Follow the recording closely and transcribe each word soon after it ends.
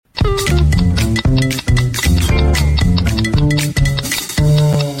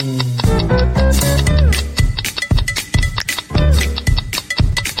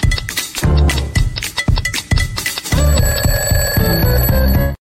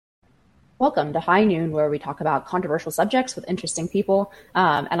Welcome to High Noon, where we talk about controversial subjects with interesting people.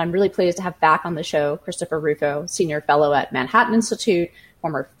 And I'm really pleased to have back on the show Christopher Rufo, Senior Fellow at Manhattan Institute,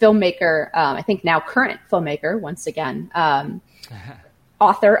 former filmmaker, I think now current filmmaker, once again,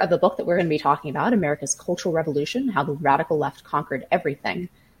 author of the book that we're going to be talking about, America's Cultural Revolution, How the Radical Left Conquered Everything.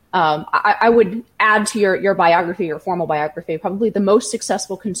 I would add to your biography, your formal biography, probably the most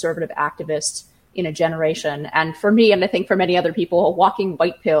successful conservative activist in a generation. And for me, and I think for many other people, a walking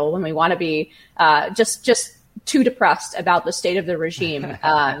white pill when we want to be just too depressed about the state of the regime.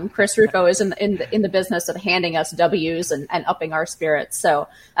 Chris Rufo is in the business of handing us W's and upping our spirits. So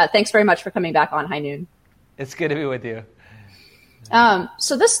thanks very much for coming back on High Noon. It's good to be with you.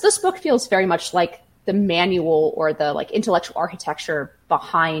 So this book feels very much like the manual or the intellectual architecture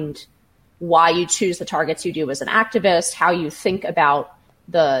behind why you choose the targets you do as an activist, how you think about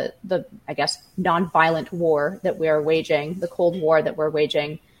the I guess nonviolent war that we're waging, the Cold War that we're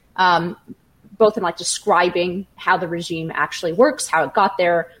waging, both in describing how the regime actually works, how it got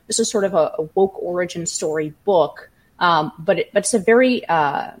there. This is sort of a woke origin story book, but it's a very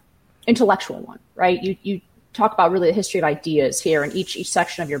intellectual one, right? You talk about really the history of ideas here, and each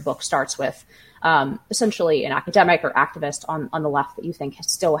section of your book starts with essentially an academic or activist on the left that you think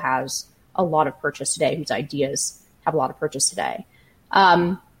still has a lot of purchase today, whose ideas have a lot of purchase today.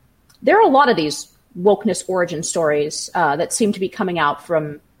 There are a lot of these wokeness origin stories that seem to be coming out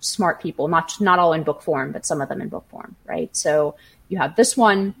from smart people, not all in book form, but some of them in book form, right? So you have this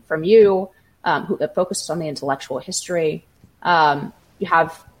one from you that focuses on the intellectual history. You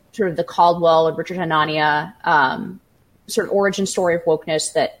have sort of the Caldwell and Richard Hanania sort of origin story of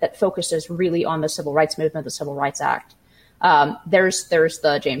wokeness that focuses really on the Civil Rights Movement, the Civil Rights Act. There's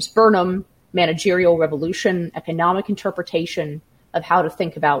the James Burnham managerial revolution, economic interpretation of how to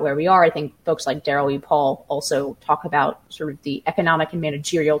think about where we are. I think folks like Daryl E. Paul also talk about sort of the economic and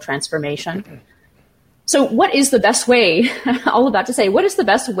managerial transformation. So what is the best way, all about to say, what is the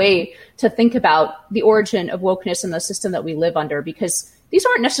best way to think about the origin of wokeness in the system that we live under? Because these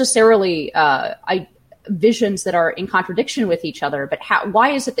aren't necessarily visions that are in contradiction with each other, but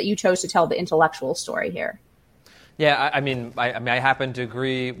why is it that you chose to tell the intellectual story here? Yeah, I happen to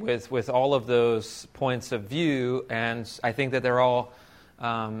agree with all of those points of view, and I think that they're all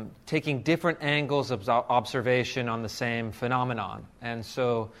taking different angles of observation on the same phenomenon. And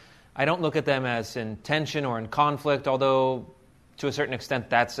so I don't look at them as in tension or in conflict, although to a certain extent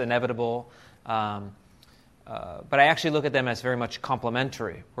that's inevitable. But I actually look at them as very much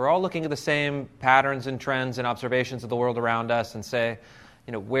complementary. We're all looking at the same patterns and trends and observations of the world around us and say,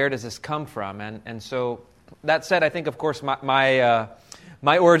 where does this come from? And so that said, I think, of course, my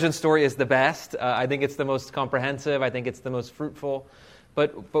origin story is the best. I think it's the most comprehensive. I think it's the most fruitful.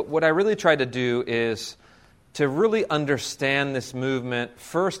 But what I really try to do is to really understand this movement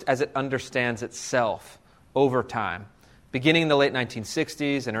first as it understands itself over time, beginning in the late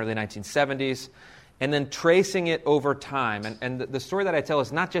 1960s and early 1970s, and then tracing it over time. And the story that I tell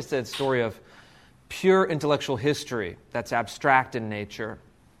is not just a story of pure intellectual history that's abstract in nature,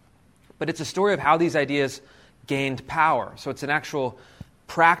 but it's a story of how these ideas gained power. So it's an actual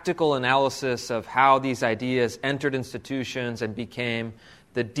practical analysis of how these ideas entered institutions and became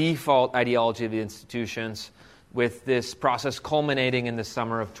the default ideology of the institutions, with this process culminating in the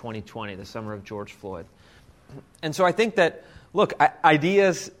summer of 2020, the summer of George Floyd. And so I think that, look,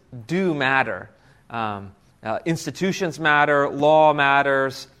 ideas do matter. Institutions matter, law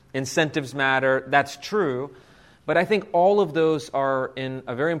matters, incentives matter. That's true. But I think all of those are, in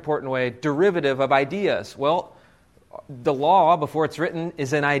a very important way, derivative of ideas. Well, the law, before it's written,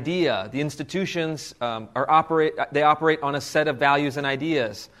 is an idea. The institutions operate on a set of values and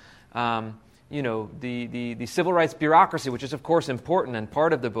ideas. The civil rights bureaucracy, which is, of course, important and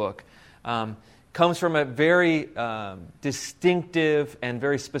part of the book, comes from a very distinctive and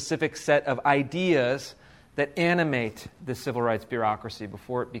very specific set of ideas that animate the civil rights bureaucracy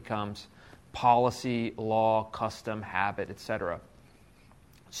before it becomes policy, law, custom, habit, etc.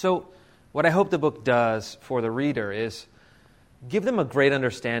 So what I hope the book does for the reader is give them a great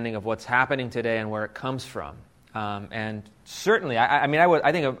understanding of what's happening today and where it comes from. And certainly, I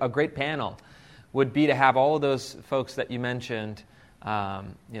think a great panel would be to have all of those folks that you mentioned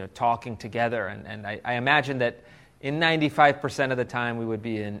talking together. And I imagine that in 95% of the time we would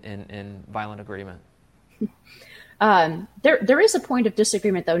be in violent agreement. There is a point of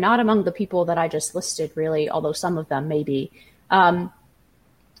disagreement, though, not among the people that I just listed, really, although some of them may be.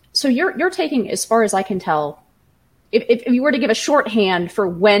 So you're taking, as far as I can tell, if you were to give a shorthand for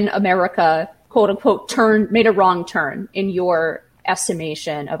when America, quote unquote, made a wrong turn in your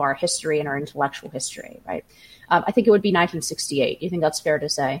estimation of our history and our intellectual history, right? I think it would be 1968. You think that's fair to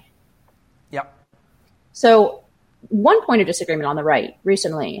say? Yep. So one point of disagreement on the right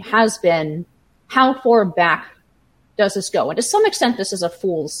recently has been how far back does this go? And to some extent, this is a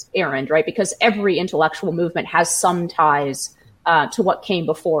fool's errand, right? Because every intellectual movement has some ties to what came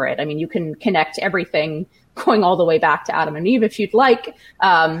before it. I mean, you can connect everything going all the way back to Adam and Eve if you'd like.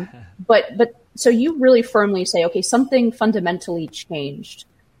 But so you really firmly say, okay, something fundamentally changed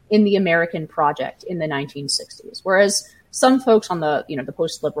in the American project in the 1960s. Whereas some folks on the, the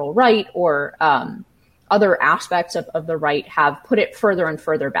post-liberal right or other aspects of the right have put it further and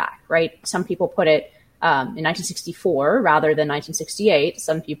further back, right? Some people put it in 1964 rather than 1968.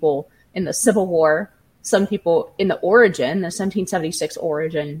 Some people in the Civil War, some people in the 1776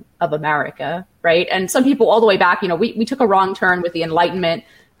 origin of America, right? And some people all the way back, we took a wrong turn with the Enlightenment,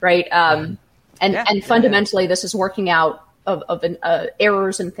 right? And fundamentally, this is working out of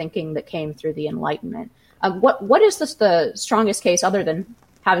errors in thinking that came through the Enlightenment. What is the strongest case, other than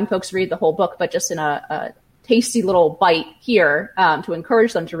having folks read the whole book, but just in a tasty little bite here to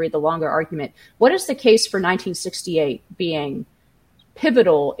encourage them to read the longer argument? What is the case for 1968 being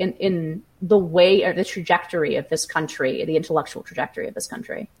pivotal in the way or the trajectory of this country, the intellectual trajectory of this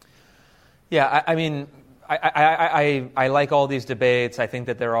country? Yeah, I mean, I like all these debates. I think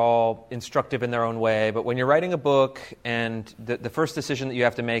that they're all instructive in their own way. But when you're writing a book and the first decision that you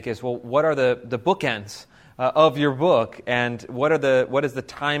have to make is, well, what are the bookends of your book, and what is the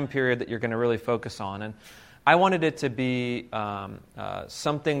time period that you're going to really focus on? And I wanted it to be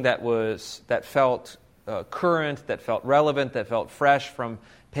something that felt current, that felt relevant, that felt fresh from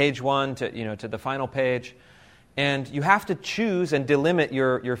page one to the final page. And you have to choose and delimit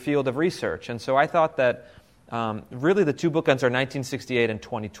your field of research. And so I thought that really the two bookends are 1968 and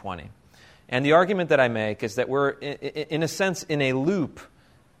 2020. And the argument that I make is that we're, in a sense, in a loop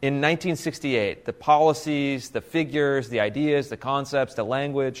in 1968. The policies, the figures, the ideas, the concepts, the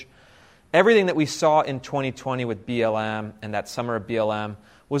language, everything that we saw in 2020 with BLM and that summer of BLM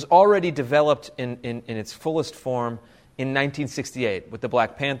was already developed in its fullest form in 1968 with the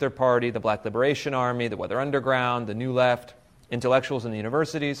Black Panther Party, the Black Liberation Army, the Weather Underground, the New Left, intellectuals in the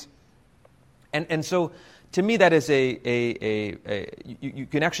universities. And so to me that is you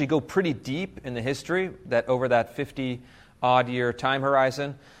can actually go pretty deep in the history that over that 50-odd year time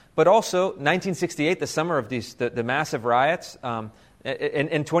horizon. But also 1968, the summer of the massive riots,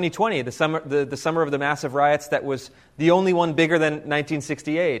 in 2020, the summer of the massive riots, that was the only one bigger than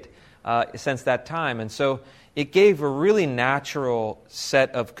 1968 since that time. And so it gave a really natural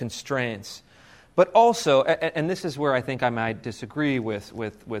set of constraints. But also, and this is where I think I might disagree with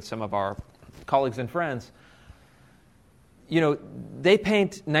some of our colleagues and friends, they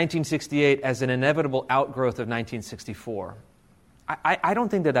paint 1968 as an inevitable outgrowth of 1964. I don't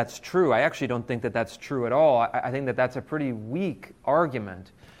think that that's true. I actually don't think that that's true at all. I think that that's a pretty weak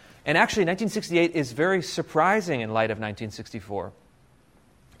argument. And actually, 1968 is very surprising in light of 1964.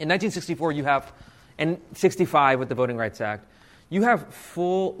 In 1964, you have, and 65 with the Voting Rights Act, you have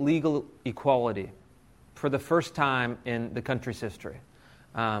full legal equality for the first time in the country's history.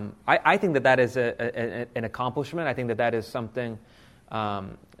 I think that is an accomplishment. I think that is something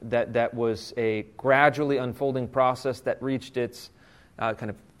that was a gradually unfolding process that reached its kind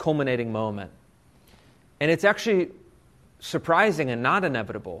of culminating moment. And it's actually surprising and not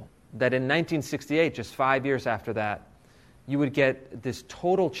inevitable that in 1968, just 5 years after that, you would get this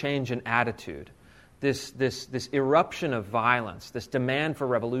total change in attitude, this eruption of violence, this demand for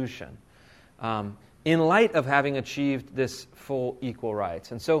revolution, in light of having achieved this full equal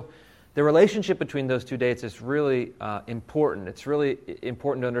rights. And so the relationship between those two dates is really important. It's really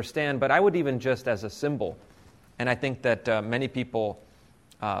important to understand, but I would even just as a symbol, and I think that many people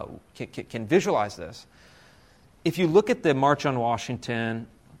can visualize this. If you look at the March on Washington,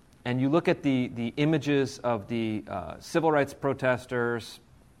 and you look at the images of the civil rights protesters,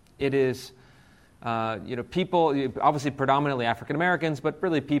 it is people, obviously predominantly African Americans, but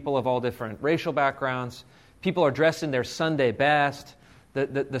really people of all different racial backgrounds. People are dressed in their Sunday best.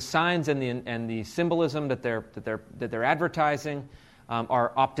 The signs and the symbolism that they're advertising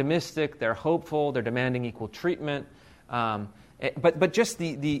are optimistic. They're hopeful. They're demanding equal treatment. But just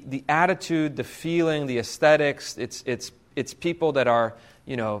the attitude, the feeling, the aesthetics. It's people that are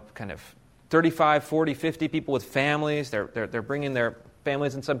kind of 35, 40, 50 people with families. They're bringing their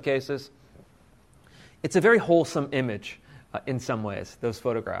families in some cases. It's a very wholesome image in some ways, those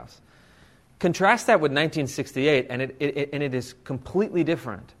photographs. Contrast that with 1968, and it is completely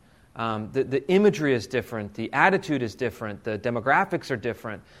different. The imagery is different, the attitude is different, the demographics are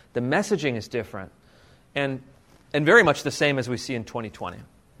different, the messaging is different, and very much the same as we see in 2020.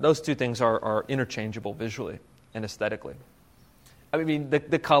 Those two things are interchangeable visually and aesthetically. I mean,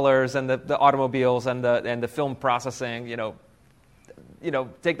 the colors and the automobiles and the film processing,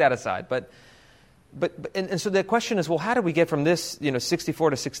 take that aside. But so the question is, well, how do we get from this,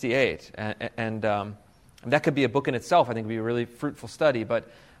 64 to 68? And that could be a book in itself. I think it would be a really fruitful study. But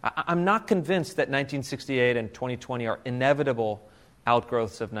I'm not convinced that 1968 and 2020 are inevitable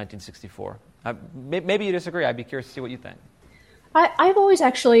outgrowths of 1964. Maybe you disagree. I'd be curious to see what you think. I've always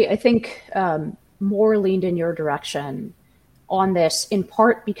actually, I think, more leaned in your direction on this, in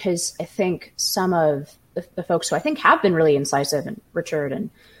part because I think some of the folks who I think have been really incisive, and Richard and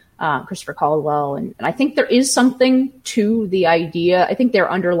Christopher Caldwell, and I think there is something to the idea. I think their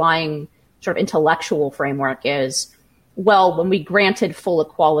underlying sort of intellectual framework is, well, when we granted full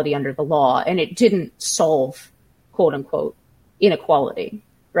equality under the law, and it didn't solve, quote unquote, inequality,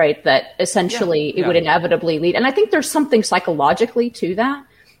 right? That essentially it would inevitably lead. And I think there's something psychologically to that.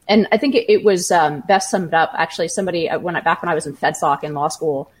 And I think it was best summed up, actually, somebody, back when I was in FedSoc in law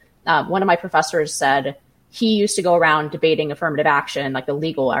school, one of my professors said he used to go around debating affirmative action, like the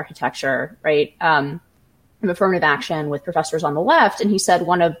legal architecture, right, of affirmative action with professors on the left. And he said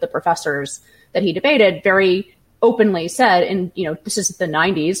one of the professors that he debated very openly said, and this is the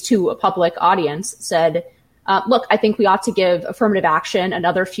 90s, to a public audience, said, look, I think we ought to give affirmative action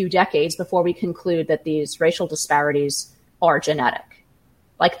another few decades before we conclude that these racial disparities are genetic.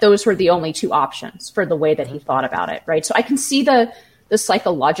 Like, those were the only two options for the way that he thought about it, right? So I can see the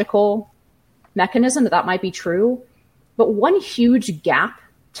psychological mechanism that might be true. But one huge gap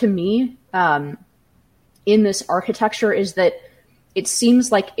to me in this architecture is that it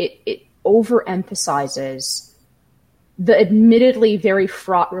seems like it overemphasizes the admittedly very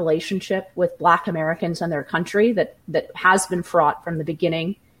fraught relationship with Black Americans and their country that has been fraught from the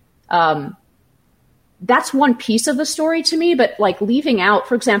beginning. That's one piece of the story to me, but like leaving out,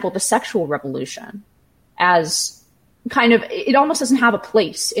 for example, the sexual revolution as kind of, it almost doesn't have a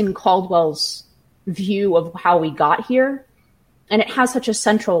place in Caldwell's view of how we got here. And it has such a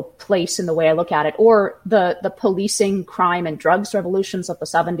central place in the way I look at it. Or the policing, crime, and drugs revolutions of the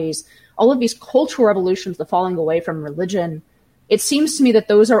 70s, all of these cultural revolutions, the falling away from religion. It seems to me that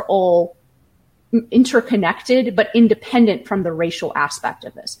those are all interconnected, but independent from the racial aspect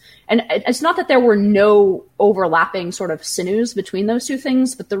of this. And it's not that there were no overlapping sort of sinews between those two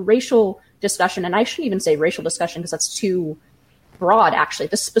things, but the racial discussion, and I shouldn't even say racial discussion because that's too broad, actually,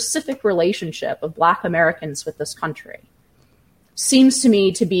 the specific relationship of Black Americans with this country seems to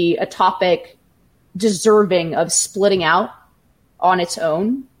me to be a topic deserving of splitting out on its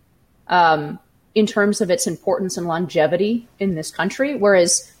own in terms of its importance and longevity in this country,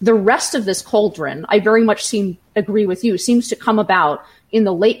 whereas the rest of this cauldron, I very much agree with you, seems to come about in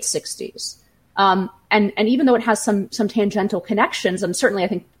the late 60s. And even though it has some tangential connections, and certainly I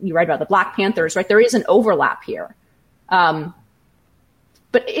think you're right about the Black Panthers, right? There is an overlap here.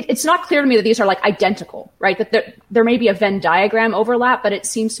 But it's not clear to me that these are like identical, right? That there may be a Venn diagram overlap, but it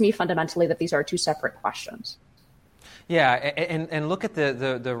seems to me fundamentally that these are two separate questions. Yeah, and look at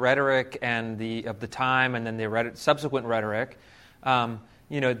the rhetoric and of the time, and then the subsequent rhetoric.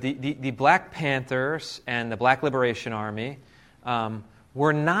 The Black Panthers and the Black Liberation Army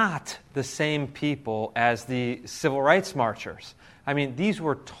were not the same people as the civil rights marchers. I mean, these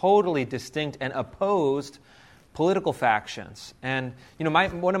were totally distinct and opposed political factions. And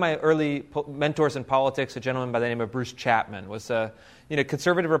one of my early mentors in politics, a gentleman by the name of Bruce Chapman, was a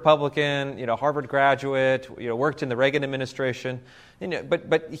conservative Republican, Harvard graduate, worked in the Reagan administration.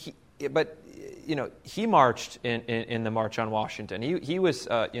 But he marched in the March on Washington. He was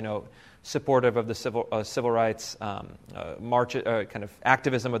supportive of the civil rights march, kind of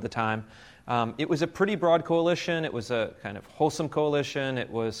activism of the time. It was a pretty broad coalition. It was a kind of wholesome coalition. It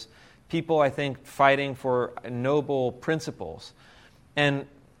was people, I think, fighting for noble principles. And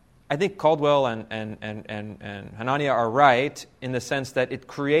I think Caldwell and Hanania are right in the sense that it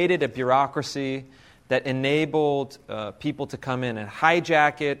created a bureaucracy that enabled people to come in and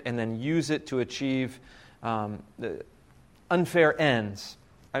hijack it and then use it to achieve the unfair ends.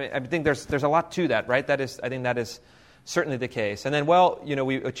 I think there's a lot to that, right? I think that is certainly the case. And then,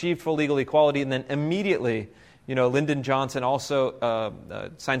 we achieved full legal equality, and then immediately, Lyndon Johnson also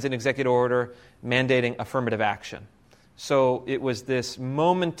signs an executive order mandating affirmative action. So it was this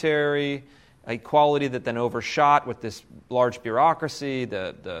momentary equality that then overshot with this large bureaucracy,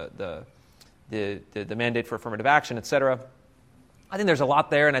 the mandate for affirmative action, et cetera. I think there's a lot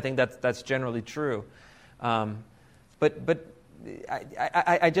there, and I think that's generally true. But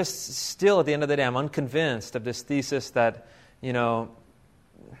I just still, at the end of the day, I'm unconvinced of this thesis that,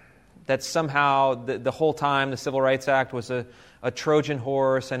 that somehow the whole time the Civil Rights Act was a Trojan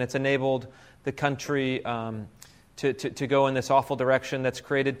horse, and it's enabled the country to go in this awful direction that's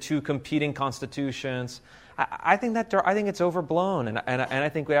created two competing constitutions. I think it's overblown, and I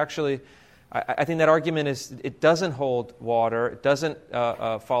think I think that argument it doesn't hold water. It doesn't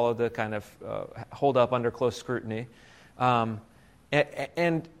follow the kind of hold up under close scrutiny, and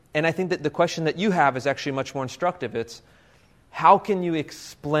I think that the question that you have is actually much more instructive. It's how can you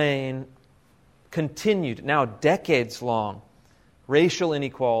explain continued, now decades-long, racial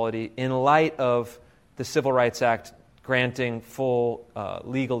inequality in light of the Civil Rights Act granting full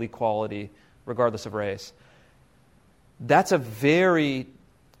legal equality regardless of race? That's a very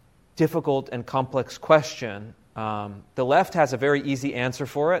difficult and complex question. The left has a very easy answer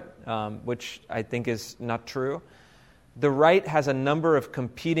for it, which I think is not true. The right has a number of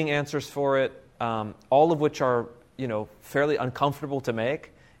competing answers for it, all of which are, fairly uncomfortable to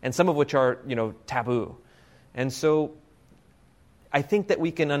make, and some of which are, taboo. And so I think that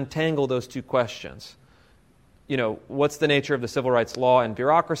we can untangle those two questions. What's the nature of the civil rights law and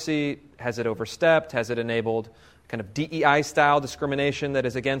bureaucracy? Has it overstepped? Has it enabled kind of DEI-style discrimination that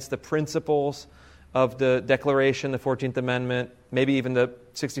is against the principles of the Declaration, the 14th Amendment, maybe even the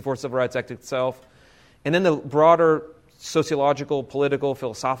 64 Civil Rights Act itself? And then the broader sociological, political,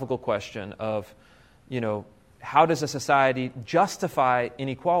 philosophical question of, how does a society justify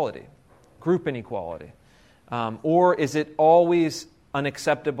inequality, group inequality? Or is it always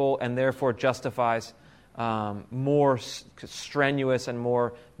unacceptable and therefore justifies more strenuous and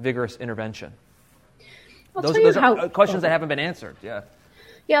more vigorous intervention? Those are questions that haven't been answered. Yeah.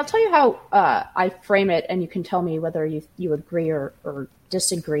 Yeah, I'll tell you how I frame it, and you can tell me whether you agree or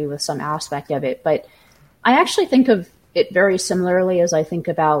disagree with some aspect of it. But I actually think of it very similarly as I think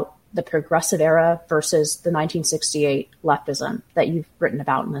about the progressive era versus the 1968 leftism that you've written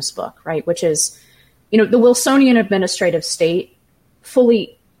about in this book, right? Which is, the Wilsonian administrative state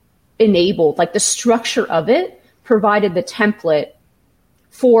fully enabled, like the structure of it provided the template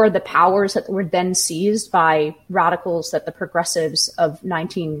for the powers that were then seized by radicals that the progressives of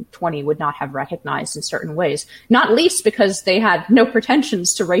 1920 would not have recognized in certain ways, not least because they had no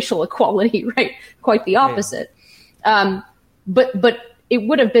pretensions to racial equality, right? Quite the opposite. Yeah. But it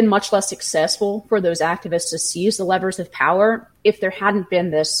would have been much less successful for those activists to seize the levers of power if there hadn't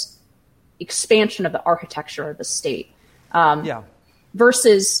been this expansion of the architecture of the state.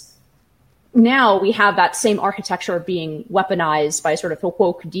 Versus now we have that same architecture being weaponized by sort of a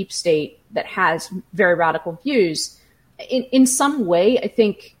woke deep state that has very radical views. In some way, I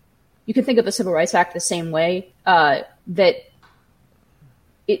think you can think of the Civil Rights Act the same way, that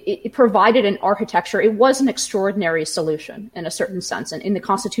it provided an architecture. It was an extraordinary solution in a certain sense, and in the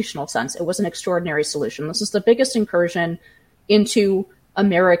constitutional sense, it was an extraordinary solution. This is the biggest incursion into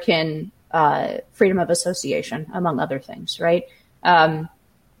American freedom of association, among other things, right? And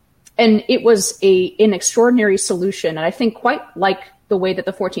it was an extraordinary solution, and I think quite like the way that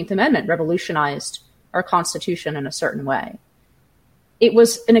the 14th Amendment revolutionized our Constitution in a certain way. It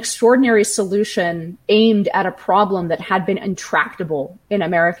was an extraordinary solution aimed at a problem that had been intractable in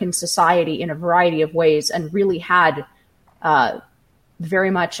American society in a variety of ways, and really had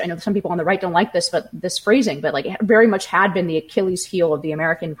very much, I know some people on the right don't like this phrasing, but like it very much had been the Achilles heel of the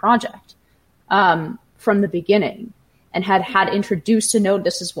American project from the beginning. And had introduced a note.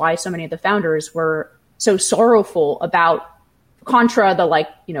 This is why so many of the founders were so sorrowful about, contra the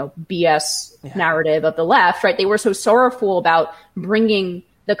BS narrative of the left, right? They were so sorrowful about bringing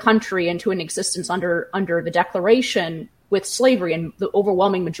the country into an existence under the Declaration with slavery, and the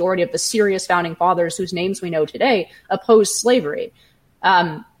overwhelming majority of the serious founding fathers whose names we know today opposed slavery.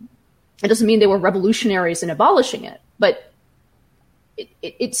 It doesn't mean they were revolutionaries in abolishing it, but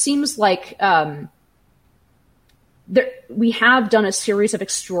it seems like we have done a series of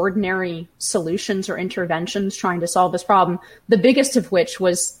extraordinary solutions or interventions trying to solve this problem, the biggest of which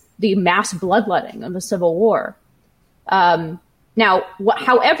was the mass bloodletting of the Civil War. Now,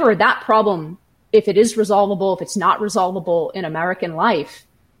 however, that problem, if it is resolvable, if it's not resolvable in American life,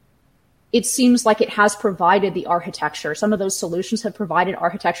 it seems like it has provided the architecture. Some of those solutions have provided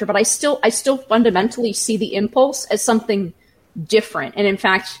architecture, but I still fundamentally see the impulse as something different. And in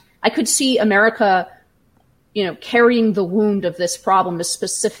fact, I could see America carrying the wound of this problem, this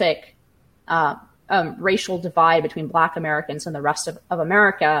specific racial divide between Black Americans and the rest of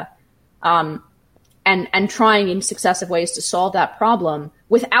America, and trying in successive ways to solve that problem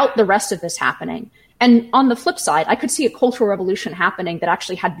without the rest of this happening. And on the flip side, I could see a cultural revolution happening that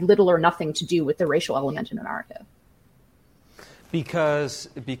actually had little or nothing to do with the racial element in America. Because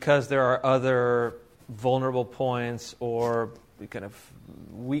there are other vulnerable points or kind of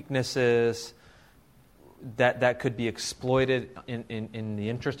weaknesses that could be exploited in the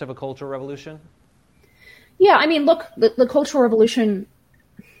interest of a cultural revolution? Yeah, I mean, look, the Cultural Revolution,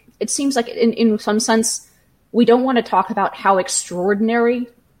 it seems like in some sense, we don't want to talk about how extraordinary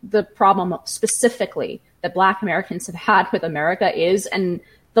the problem specifically that Black Americans have had with America is. And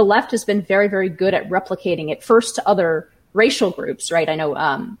the left has been very, very good at replicating it first to other racial groups, right? I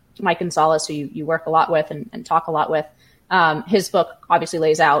know Mike Gonzalez, who you work a lot with and talk a lot with, his book obviously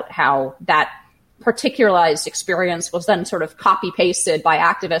lays out how that particularized experience was then sort of copy-pasted by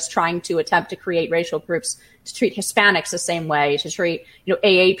activists trying to attempt to create racial groups to treat Hispanics the same way, to treat,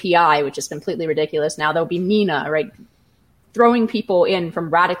 AAPI, which is completely ridiculous. Now there'll be MENA, right? Throwing people in from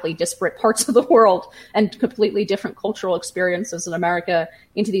radically disparate parts of the world and completely different cultural experiences in America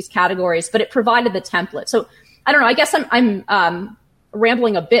into these categories, but it provided the template. So I don't know, I guess I'm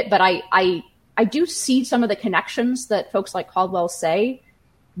rambling a bit, but I do see some of the connections that folks like Caldwell say,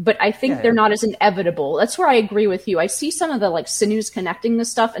 but I think they're not as inevitable. That's where I agree with you. I see some of the sinews connecting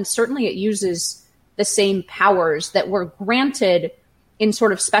this stuff, and certainly it uses the same powers that were granted in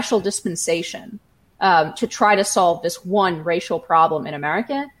sort of special dispensation to try to solve this one racial problem in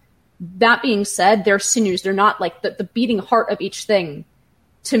America. That being said, they're sinews. They're not the beating heart of each thing,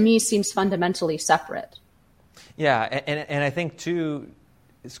 to me, seems fundamentally separate. Yeah, and I think, too,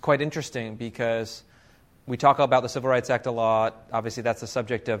 it's quite interesting because we talk about the Civil Rights Act a lot. Obviously, that's the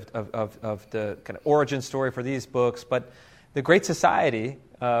subject of the kind of origin story for these books. But the Great Society,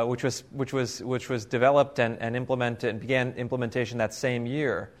 which was developed and implemented and began implementation that same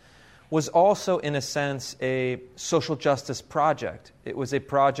year, was also, in a sense, a social justice project. It was a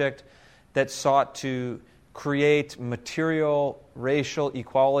project that sought to create material racial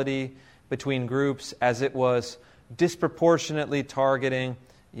equality between groups, as it was disproportionately targeting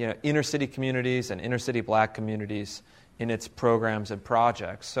inner city communities and inner city Black communities in its programs and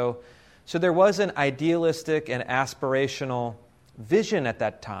projects. So there was an idealistic and aspirational vision at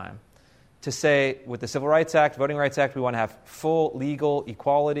that time to say, with the Civil Rights Act, Voting Rights Act, we want to have full legal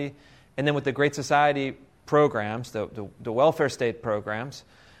equality. And then with the Great Society programs, the welfare state programs,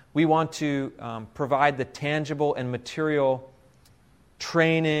 we want to provide the tangible and material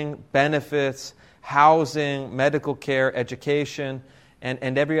training, benefits, housing, medical care, education,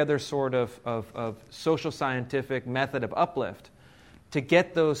 and every other sort of social scientific method of uplift to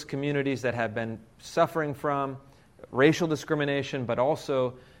get those communities that have been suffering from racial discrimination, but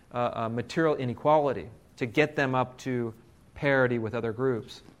also material inequality, to get them up to parity with other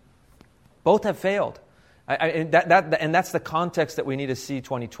groups. Both have failed. And that's the context that we need to see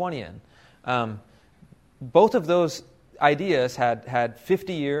 2020 in. Both of those ideas had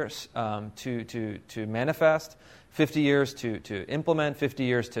 50 years to manifest, 50 years to implement, 50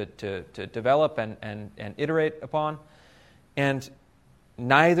 years to develop and iterate upon. And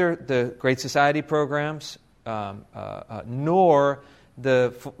neither the Great Society programs nor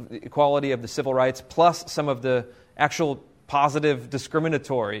the equality of the civil rights, plus some of the actual positive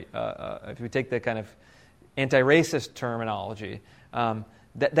discriminatory, if we take the kind of anti-racist terminology,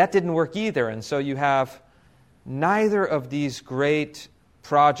 that didn't work either. And so you have neither of these great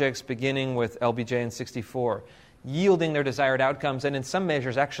projects, beginning with LBJ in '64, yielding their desired outcomes, and in some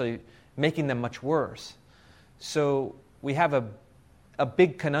measures actually making them much worse. So we have a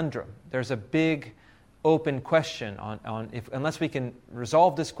big conundrum. There's a big open question on if, unless we can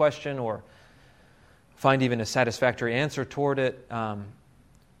resolve this question or find even a satisfactory answer toward it,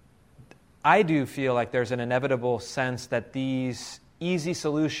 I do feel like there's an inevitable sense that these easy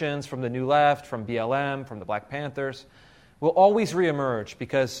solutions from the New Left, from BLM, from the Black Panthers, will always reemerge,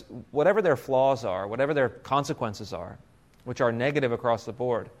 because whatever their flaws are, whatever their consequences are, which are negative across the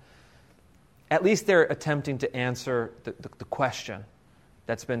board, at least they're attempting to answer the question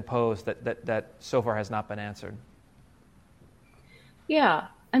that's been posed that so far has not been answered. Yeah.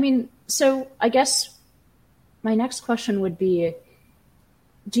 I mean, so I guess my next question would be,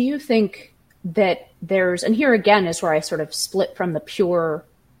 do you think that there's, and here again is where I sort of split from the pure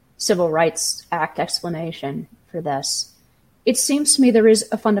Civil Rights Act explanation for this. It seems to me there is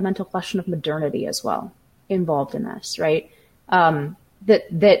a fundamental question of modernity as well involved in this, right?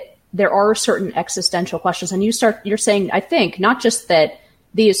 That there are certain existential questions, and you're saying, I think, not just that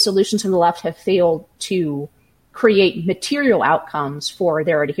these solutions from the left have failed to create material outcomes for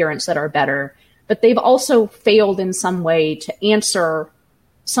their adherents that are better, but they've also failed in some way to answer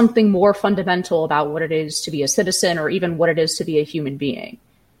something more fundamental about what it is to be a citizen, or even what it is to be a human being.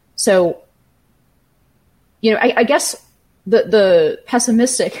 So, I guess the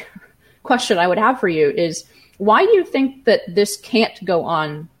pessimistic question I would have for you is, why do you think that this can't go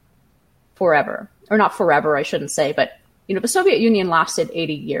on forever? Or not forever, I shouldn't say, but the Soviet Union lasted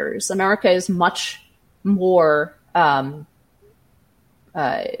 80 years. America is much more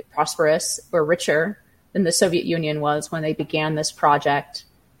prosperous or richer than the Soviet Union was when they began this project.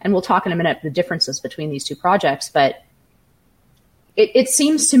 And we'll talk in a minute the differences between these two projects. But it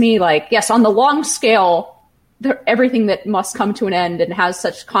seems to me like, yes, on the long scale, everything that must come to an end and has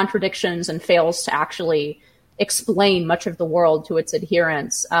such contradictions and fails to actually explain much of the world to its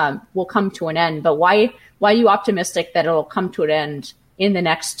adherents will come to an end. But why are you optimistic that it'll come to an end in the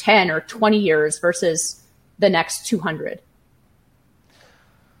next 10 or 20 years versus the next 200?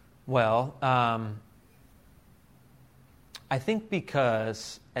 Well, I think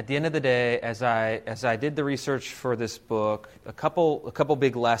because at the end of the day, as I did the research for this book, a couple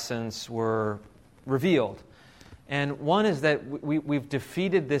big lessons were revealed. And one is that we've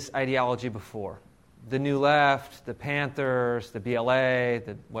defeated this ideology before. The New Left, the Panthers, the BLA,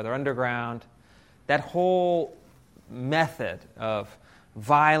 the Weather Underground, that whole method of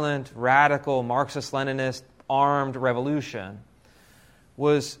violent, radical, Marxist-Leninist, armed revolution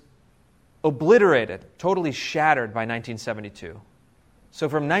was obliterated, totally shattered by 1972. So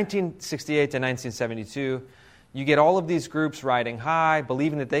from 1968 to 1972, you get all of these groups riding high,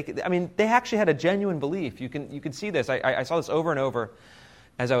 believing that they could. I mean, they actually had a genuine belief. You can see this. I saw this over and over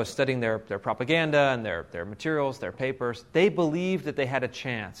as I was studying their propaganda and their materials, their papers. They believed that they had a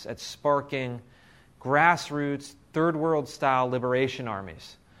chance at sparking grassroots, third world style liberation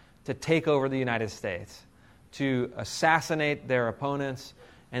armies to take over the United States, to assassinate their opponents,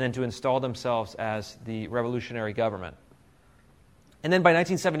 and then to install themselves as the revolutionary government. And then by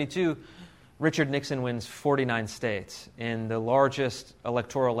 1972, Richard Nixon wins 49 states in the largest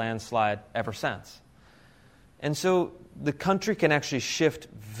electoral landslide ever since. And so the country can actually shift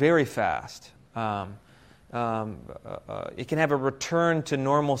very fast. It can have a return to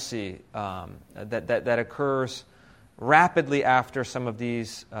normalcy that occurs rapidly after some of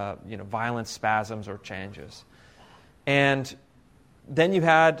these violent spasms or changes. And then you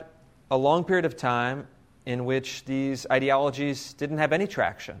had a long period of time in which these ideologies didn't have any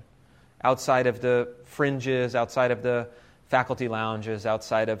traction outside of the fringes, outside of the faculty lounges,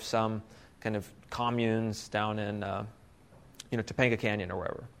 outside of some kind of communes down in Topanga Canyon or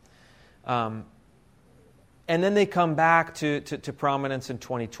wherever. And then they come back to prominence in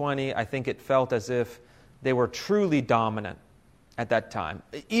 2020. I think it felt as if they were truly dominant at that time,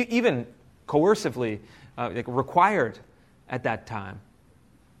 even coercively required at that time.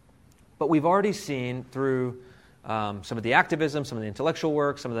 But we've already seen through some of the activism, some of the intellectual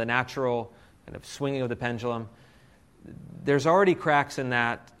work, some of the natural kind of swinging of the pendulum, there's already cracks in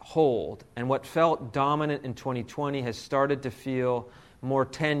that hold. And what felt dominant in 2020 has started to feel more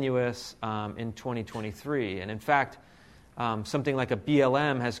tenuous in 2023. And in fact, something like a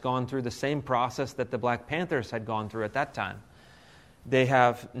BLM has gone through the same process that the Black Panthers had gone through at that time. They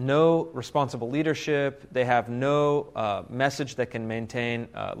have no responsible leadership. They have no message that can maintain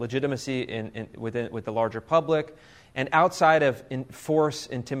legitimacy with the larger public. And outside of force,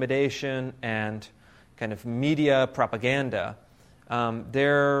 intimidation, and kind of media propaganda,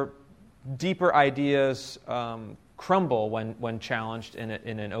 their deeper ideas crumble when challenged in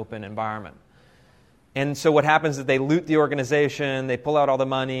an open environment. And so what happens is they loot the organization, they pull out all the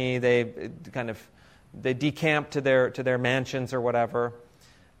money, they decamp to their mansions or whatever,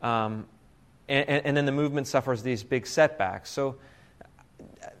 and then the movement suffers these big setbacks. So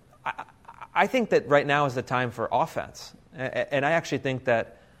I think that right now is the time for offense. And I actually think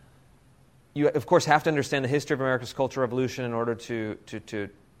that you, of course, have to understand the history of America's Cultural Revolution in order to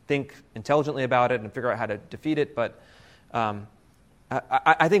think intelligently about it and figure out how to defeat it. But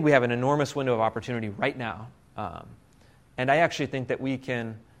I think we have an enormous window of opportunity right now. And I actually think that we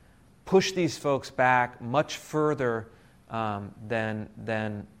can push these folks back much further than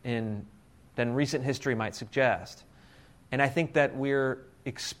recent history might suggest. And I think that we're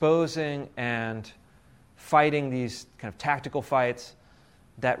exposing and fighting these kind of tactical fights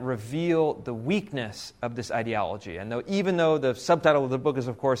that reveal the weakness of this ideology. And even though the subtitle of the book is,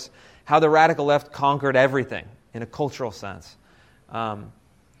 of course, How the Radical Left Conquered Everything in a cultural sense,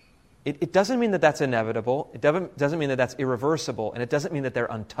 it doesn't mean that that's inevitable. It doesn't mean that that's irreversible, and it doesn't mean that they're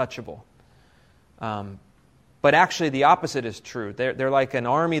untouchable. But actually, the opposite is true. They're like an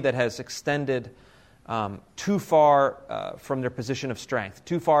army that has extended too far from their position of strength,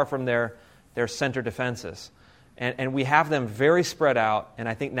 too far from their center defenses. And we have them very spread out, and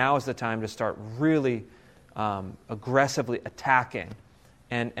I think now is the time to start really aggressively attacking.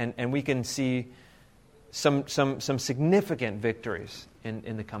 And we can see some significant victories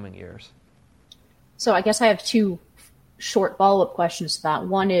in the coming years. So I guess I have two short follow-up questions to that.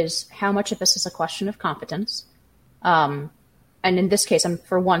 One is, how much of this is a question of competence? And in this case, I'm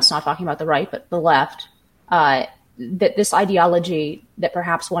for once not talking about the right, but the left. that this ideology, that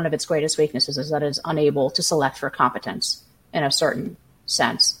perhaps one of its greatest weaknesses is that it's unable to select for competence in a certain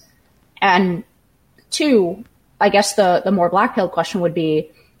sense. And two, I guess the more black-pilled question would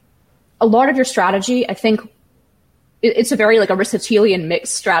be, a lot of your strategy, I think, it's a very like Aristotelian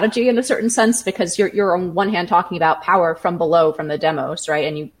mixed strategy in a certain sense, because you're on one hand talking about power from below, from the demos, right?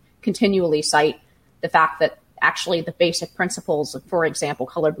 And you continually cite the fact that actually the basic principles of, for example,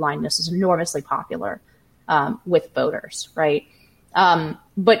 colorblindness is enormously popular with voters, right?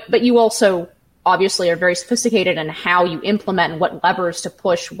 But you also obviously are very sophisticated in how you implement and what levers to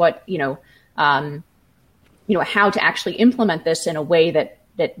push, what, how to actually implement this in a way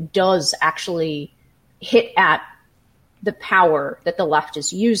that does actually hit at the power that the left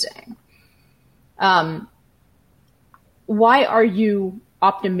is using. Why are you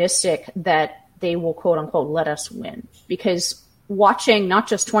optimistic that they will, quote unquote, let us win? Because watching not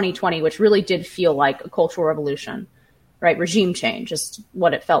just 2020, which really did feel like a cultural revolution, right? Regime change is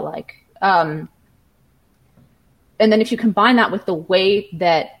what it felt like. And then if you combine that with the way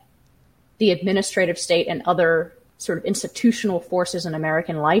that the administrative state and other sort of institutional forces in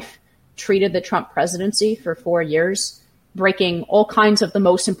American life treated the Trump presidency for 4 years, breaking all kinds of the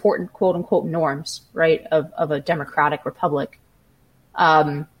most important, quote unquote, norms, right, of a democratic republic,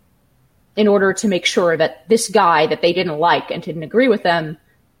 in order to make sure that this guy that they didn't like and didn't agree with them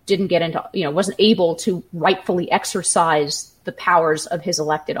didn't get into, wasn't able to rightfully exercise the powers of his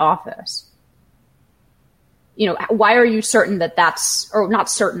elected office. Why are you certain that that's, or not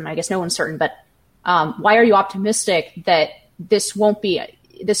certain, I guess no one's certain, but why are you optimistic that this won't be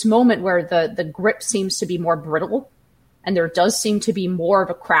this moment where the grip seems to be more brittle and there does seem to be more of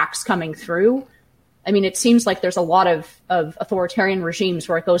a cracks coming through? I mean, it seems like there's a lot of authoritarian regimes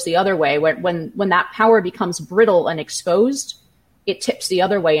where it goes the other way, where when that power becomes brittle and exposed, it tips the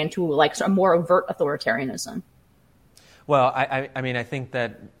other way into like a more overt authoritarianism. Well, I mean, I think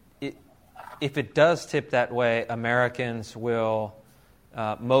that if it does tip that way, Americans will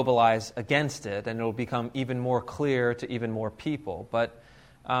mobilize against it, and it will become even more clear to even more people. But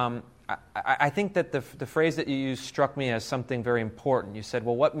I think that the phrase that you used struck me as something very important. You said,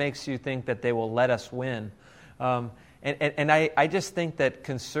 well, what makes you think that they will let us win? And I just think that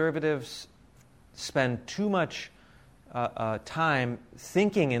conservatives spend too much time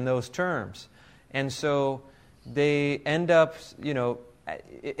thinking in those terms. And so they end up,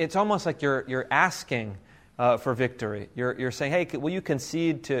 it's almost like you're asking for victory. You're saying, hey, will you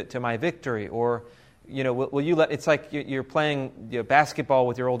concede to my victory? Or will you let? It's like you're playing basketball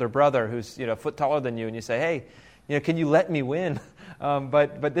with your older brother who's a foot taller than you, and you say, hey, can you let me win?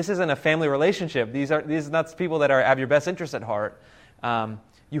 But this isn't a family relationship. These are not people that have your best interest at heart.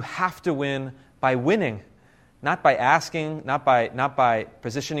 You have to win by winning, not by asking, not by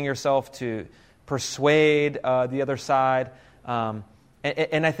positioning yourself to persuade the other side. And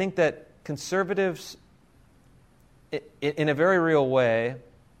I think that conservatives, in a very real way,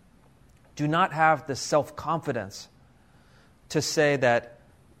 do not have the self-confidence to say that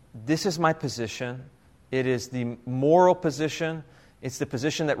this is my position. It is the moral position. It's the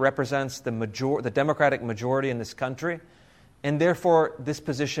position that represents the democratic majority in this country, and therefore this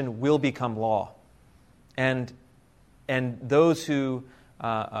position will become law. And those who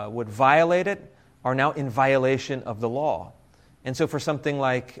would violate it are now in violation of the law. And so for something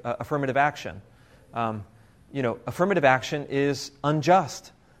like affirmative action, affirmative action is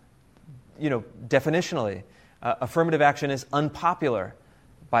unjust. Definitionally, affirmative action is unpopular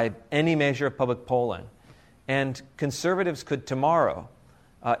by any measure of public polling. And conservatives could tomorrow,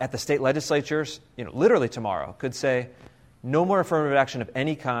 at the state legislatures, literally tomorrow, could say, no more affirmative action of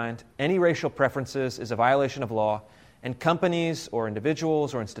any kind, any racial preferences is a violation of law, and companies or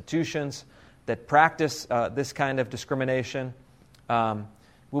individuals or institutions that practice this kind of discrimination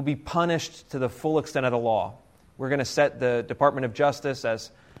will be punished to the full extent of the law. We're going to set the Department of Justice as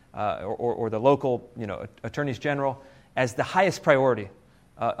or the local, attorneys general as the highest priority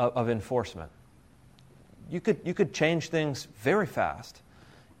of enforcement. You could change things very fast,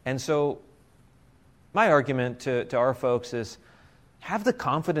 and so my argument to our folks is have the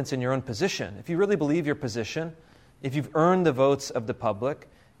confidence in your own position. If you really believe your position, if you've earned the votes of the public,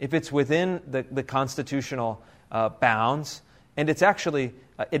 if it's within the constitutional bounds, and it's actually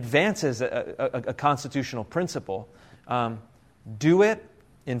advances a constitutional principle, do it.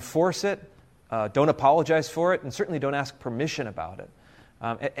 Enforce it, don't apologize for it, and certainly don't ask permission about it.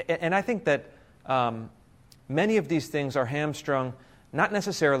 And I think that many of these things are hamstrung not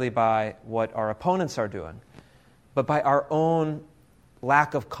necessarily by what our opponents are doing, but by our own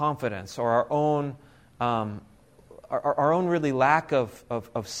lack of confidence or our own really lack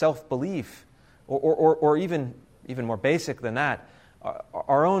of self-belief or even even more basic than that,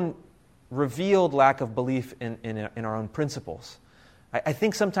 our own revealed lack of belief in our own principles. I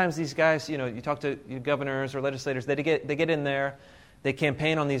think sometimes these guys, you talk to governors or legislators, they get in there, they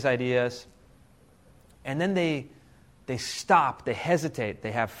campaign on these ideas, and then they stop, they hesitate,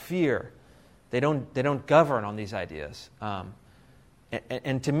 they have fear. They don't govern on these ideas.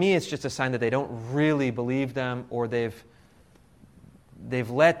 And to me, it's just a sign that they don't really believe them, or they've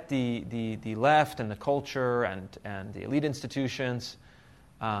let the left and the culture and the elite institutions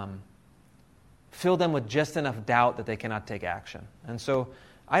fill them with just enough doubt that they cannot take action. And so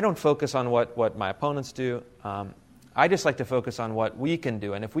I don't focus on what my opponents do. I just like to focus on what we can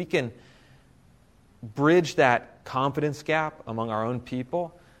do. And if we can bridge that confidence gap among our own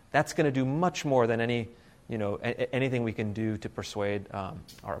people, that's going to do much more than anything we can do to persuade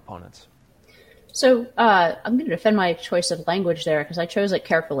our opponents. So I'm going to defend my choice of language there because I chose it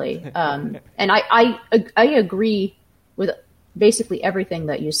carefully. And I agree with basically everything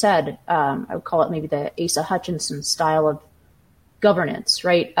that you said. I would call it maybe the Asa Hutchinson style of governance,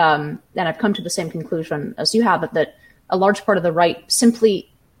 right? And I've come to the same conclusion as you have, that a large part of the right simply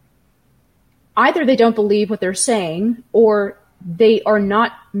either they don't believe what they're saying or they are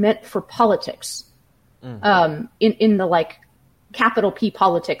not meant for politics in the like capital P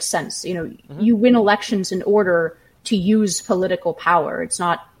politics sense. You win elections in order to use political power. It's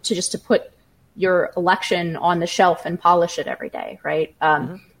not to put your election on the shelf and polish it every day, right?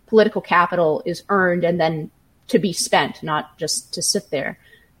 Political capital is earned and then to be spent, not just to sit there.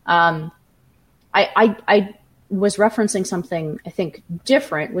 I was referencing something, I think,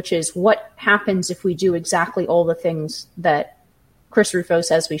 different, which is what happens if we do exactly all the things that Chris Rufo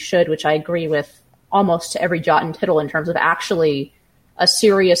says we should, which I agree with almost to every jot and tittle in terms of actually a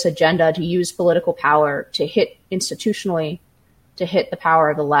serious agenda to use political power to hit institutionally, to hit the power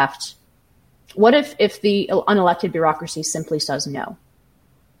of the left. What if the unelected bureaucracy simply says no?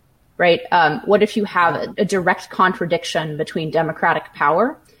 Right? What if you have a direct contradiction between democratic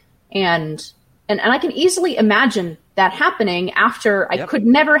power and I can easily imagine that happening after I could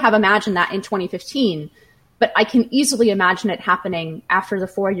never have imagined that in 2015, but I can easily imagine it happening after the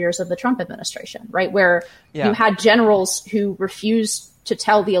 4 years of the Trump administration, right? Where you had generals who refused to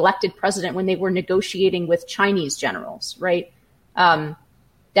tell the elected president when they were negotiating with Chinese generals, right?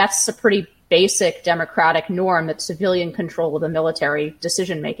 That's a pretty basic democratic norm, that civilian control of the military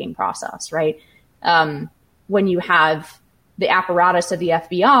decision-making process, right? When you have the apparatus of the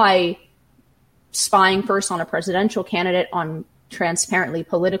FBI spying first on a presidential candidate on transparently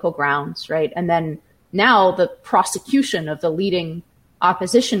political grounds, right? And then now the prosecution of the leading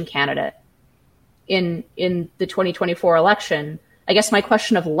opposition candidate in the 2024 election. I guess my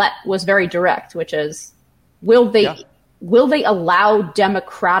question of was very direct, which is, will they allow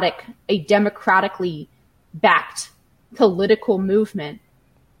a democratically backed political movement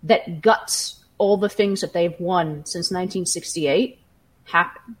that guts all the things that they've won since 1968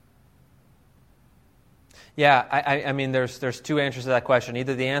 happen? Yeah, I mean, there's two answers to that question.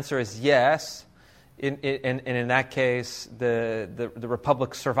 Either the answer is yes, and in that case, the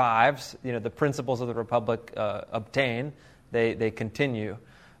republic survives. The principles of the republic obtain, they continue,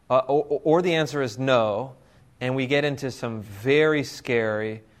 or the answer is no, and we get into some very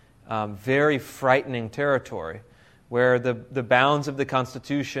scary, very frightening territory, where the bounds of the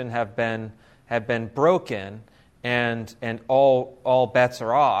Constitution have been broken, and all bets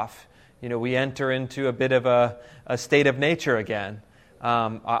are off. We enter into a bit of a state of nature again.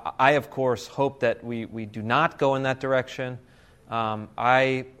 I of course, hope that we do not go in that direction.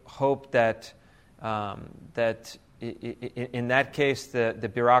 I hope that in that case,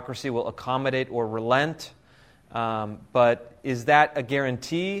 the bureaucracy will accommodate or relent. But is that a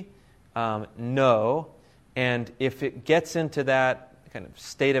guarantee? No. And if it gets into that kind of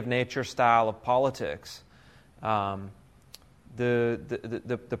state of nature style of politics,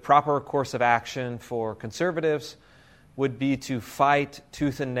 the proper course of action for conservatives would be to fight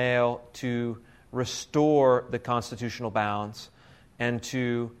tooth and nail to restore the constitutional bounds and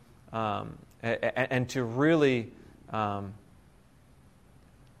to really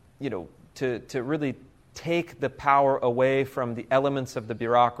to really take the power away from the elements of the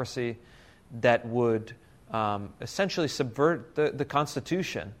bureaucracy that would essentially subvert the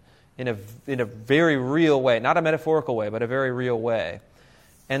Constitution in a very real way, not a metaphorical way, but a very real way.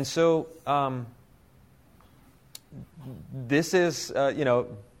 And so these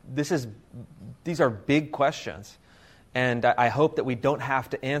are big questions, and I hope that we don't have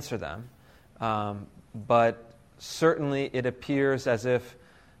to answer them. But certainly, it appears as if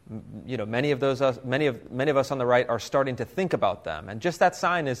many of us on the right are starting to think about them, and just that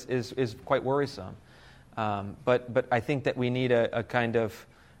sign is quite worrisome. But I think that we need a kind of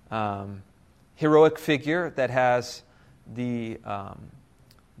heroic figure that has the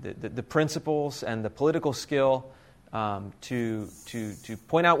principles and the political skill to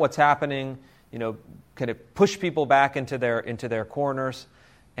point out what's happening, kind of push people back into their corners,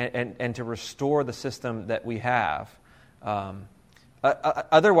 and to restore the system that we have.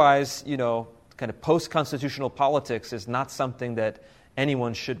 Otherwise, kind of post-constitutional politics is not something that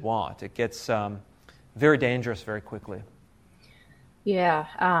anyone should want. It gets very dangerous very quickly. Yeah,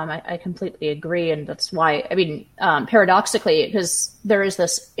 I completely agree, and that's why, paradoxically, because there is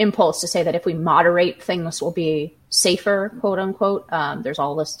this impulse to say that if we moderate, things will be safer, quote unquote. There's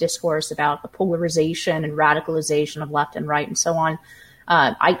all this discourse about the polarization and radicalization of left and right and so on.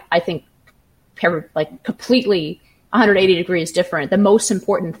 I think completely 180 degrees different. The most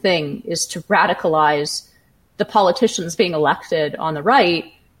important thing is to radicalize the politicians being elected on the right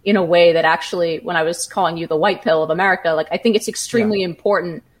in a way that actually, when I was calling you the white pill of America, I think it's extremely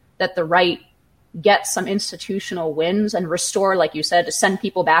important that the right get some institutional wins and restore, like you said, to send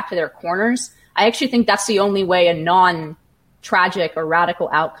people back to their corners. I actually think that's the only way a non-tragic or radical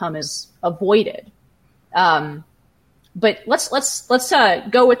outcome is avoided. But let's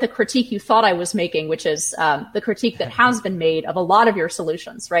go with the critique you thought I was making, which is the critique that has been made of a lot of your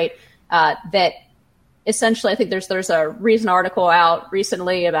solutions, right? That essentially, I think there's a Reason article out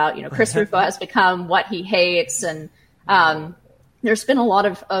recently about, Chris Rufo has become what he hates. And there's been a lot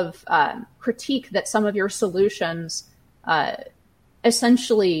of critique that some of your solutions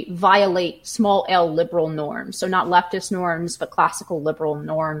essentially violate small L liberal norms. So not leftist norms, but classical liberal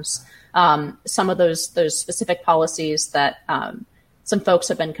norms. Some of those specific policies that some folks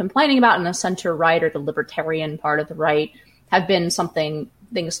have been complaining about in the center right or the libertarian part of the right have been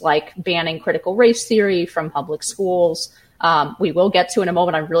things like banning critical race theory from public schools. We will get to in a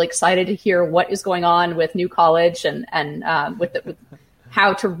moment. I'm really excited to hear what is going on with New College and with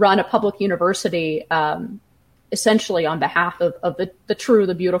how to run a public university, essentially on behalf of the true,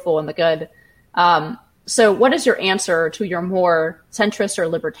 the beautiful, and the good. So what is your answer to your more centrist or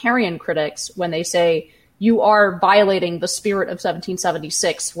libertarian critics when they say you are violating the spirit of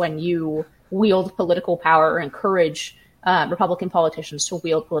 1776 when you wield political power or encourage Republican politicians to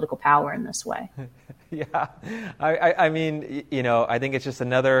wield political power in this way? Yeah, I mean, I think it's just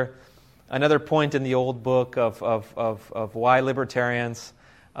another point in the old book of why libertarians,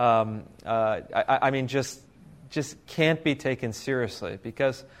 just can't be taken seriously.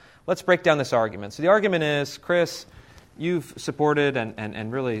 Because let's break down this argument. So the argument is, Chris, you've supported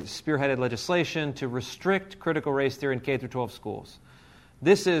and really spearheaded legislation to restrict critical race theory in K-12 schools.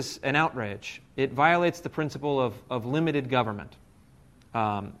 This is an outrage. It violates the principle of limited government.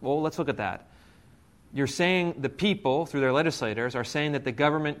 Well, let's look at that. You're saying the people, through their legislators, are saying that the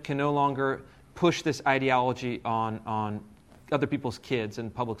government can no longer push this ideology on other people's kids in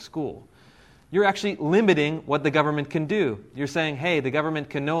public school. You're actually limiting what the government can do. You're saying, hey, the government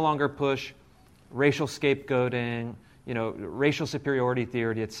can no longer push racial scapegoating, racial superiority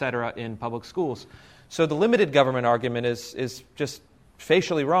theory, et cetera, in public schools. So the limited government argument is just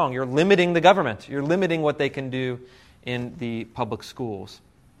facially wrong. You're limiting the government. You're limiting what they can do in the public schools.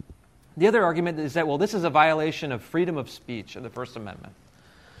 The other argument is that, well, this is a violation of freedom of speech of the First Amendment.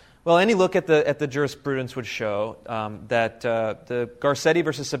 Well, any look at the jurisprudence would show that the Garcetti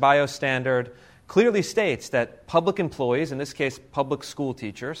versus Ceballos standard clearly states that public employees, in this case public school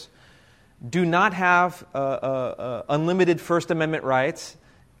teachers, do not have unlimited First Amendment rights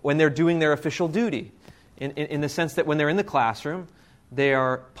when they're doing their official duty, in the sense that when they're in the classroom, they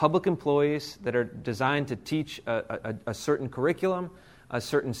are public employees that are designed to teach a certain curriculum, a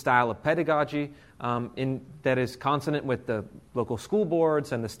certain style of pedagogy that is consonant with the local school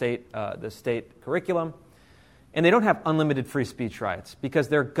boards and the state curriculum. And they don't have unlimited free speech rights because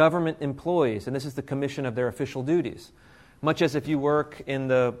they're government employees, and this is the commission of their official duties. Much as if you work in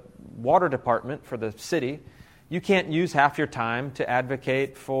the water department for the city, you can't use half your time to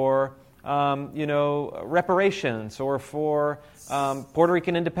advocate for reparations or for Puerto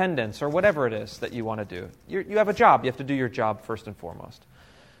Rican independence or whatever it is that you want to do. You have a job. You have to do your job first and foremost.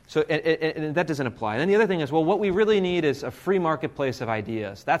 So and that doesn't apply. And then the other thing is, well, what we really need is a free marketplace of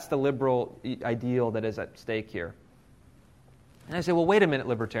ideas. That's the liberal ideal that is at stake here. And I say, well, wait a minute,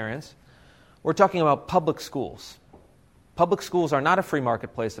 libertarians. We're talking about public schools. Public schools are not a free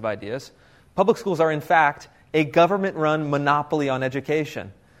marketplace of ideas. Public schools are, in fact, a government-run monopoly on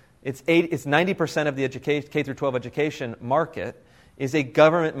education. It's 90% of the K-12 education market is a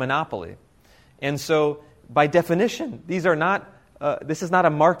government monopoly. And so, by definition, this is not a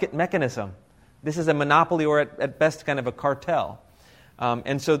market mechanism. This is a monopoly or, at best, kind of a cartel.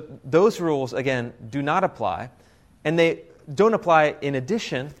 And so those rules, again, do not apply. And they don't apply in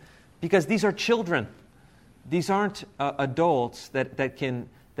addition because these are children. These aren't adults that can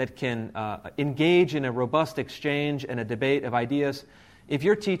engage in a robust exchange and a debate of ideas. If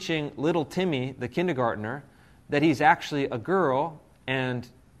you're teaching little Timmy, the kindergartner, that he's actually a girl and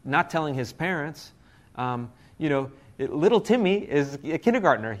not telling his parents, little Timmy is a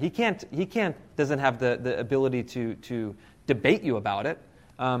kindergartner. He doesn't have the ability to debate you about it.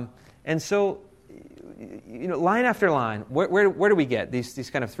 And so, line after line, where do we get these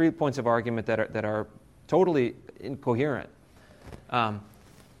kind of 3 points of argument that are totally incoherent?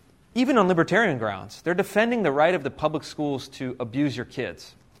 Even on libertarian grounds, they're defending the right of the public schools to abuse your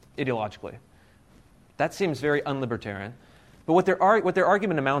kids ideologically. That seems very unlibertarian. But what their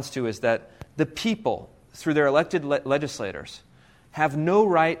argument amounts to is that the people, through their elected legislators, have no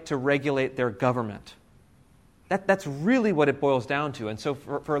right to regulate their government. That's really what it boils down to. And so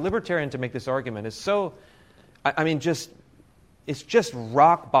for a libertarian to make this argument is so, it's just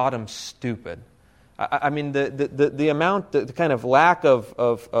rock bottom stupid. The amount, the kind of lack of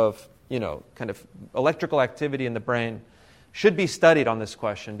kind of electrical activity in the brain should be studied on this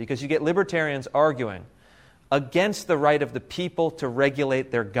question, because you get libertarians arguing against the right of the people to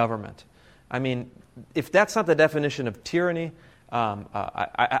regulate their government. I mean, if that's not the definition of tyranny,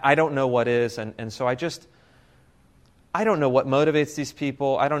 I don't know what is. And so I don't know what motivates these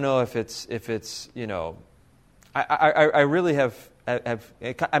people. I don't know if it's I really I'm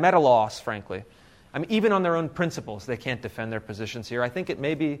at a loss, frankly. I mean, even on their own principles, they can't defend their positions here. I think it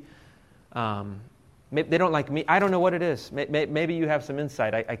may be they don't like me. I don't know what it is. Maybe you have some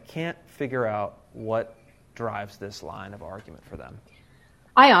insight. I can't figure out what drives this line of argument for them.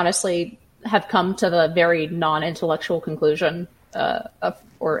 I honestly have come to the very non-intellectual conclusion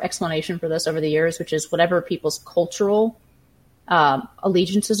or explanation for this over the years, which is whatever people's cultural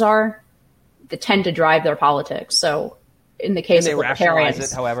allegiances are, they tend to drive their politics. So in the case of libertarians,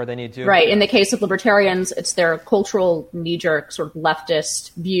 rationalize it however they need to. Right. In the case of libertarians, it's their cultural knee-jerk sort of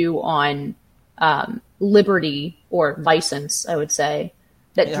leftist view on liberty or license, I would say,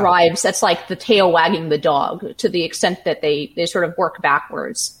 that drives, that's like the tail wagging the dog, to the extent that they sort of work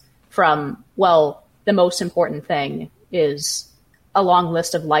backwards from, well, the most important thing is a long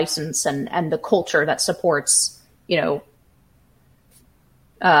list of license and the culture that supports, legal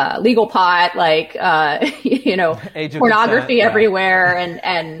pot, like, pornography everywhere.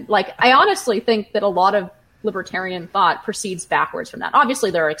 And like, I honestly think that a lot of libertarian thought proceeds backwards from that. Obviously,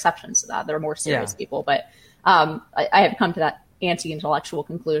 there are exceptions to that. There are more serious people, but I have come to that anti-intellectual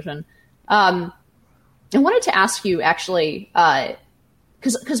conclusion. I wanted to ask you, actually,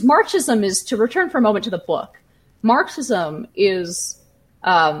 because Marxism is, to return for a moment to the book, Marxism is,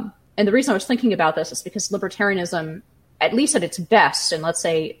 and the reason I was thinking about this is because libertarianism, at least at its best, and let's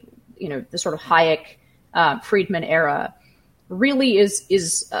say, the sort of Hayek, Friedman era, really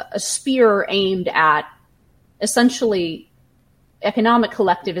is a spear aimed at essentially economic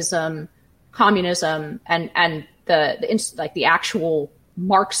collectivism, communism, and the actual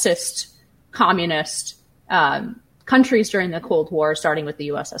Marxist communist countries during the Cold War, starting with the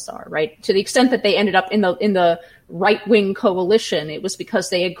USSR, right? To the extent that they ended up in the right-wing coalition, it was because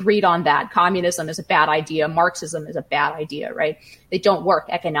they agreed on that. Communism is a bad idea. Marxism is a bad idea, right? They don't work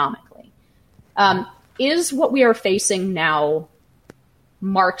economically. Is what we are facing now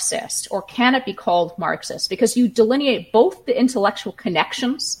Marxist, or can it be called Marxist? Because you delineate both the intellectual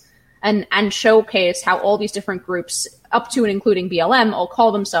connections and showcase how all these different groups, up to and including BLM, all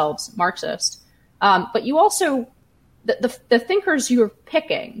call themselves Marxist. But you also, the thinkers you're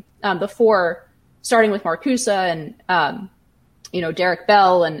picking, the four, starting with Marcuse and, Derek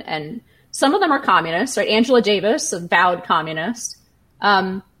Bell, and some of them are communists, right? Angela Davis, a vowed communist.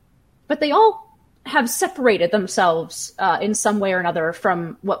 But they all have separated themselves in some way or another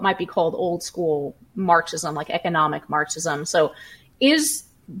from what might be called old school Marxism, like economic Marxism. So is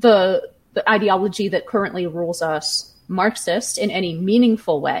the ideology that currently rules us Marxist in any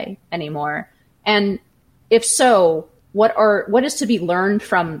meaningful way anymore? And if so, what is to be learned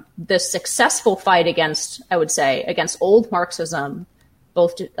from the successful fight against, I would say, against old Marxism,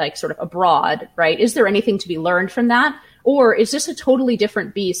 both like sort of abroad, right? Is there anything to be learned from that? Or is this a totally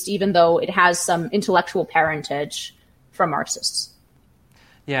different beast, even though it has some intellectual parentage from Marxists?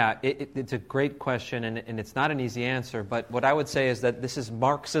 Yeah, it's a great question, and it's not an easy answer. But what I would say is that this is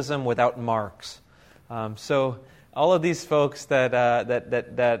Marxism without Marx. So all of these folks that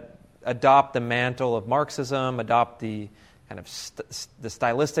adopt the mantle of Marxism, adopt the kind of the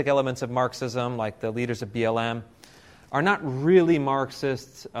stylistic elements of Marxism, like the leaders of BLM, are not really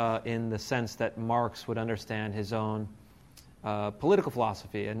Marxists in the sense that Marx would understand his own political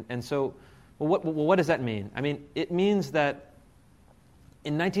philosophy. And so, what does that mean? I mean, it means that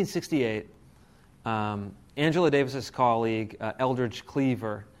in 1968, Angela Davis's colleague, Eldridge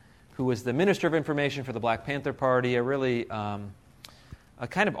Cleaver, who was the Minister of Information for the Black Panther Party, a really a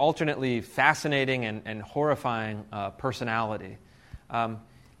kind of alternately fascinating and horrifying personality.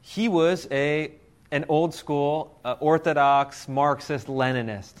 He was an old school, orthodox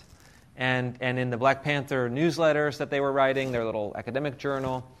Marxist-Leninist. And in the Black Panther newsletters that they were writing, their little academic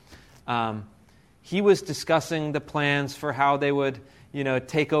journal, he was discussing the plans for how they would,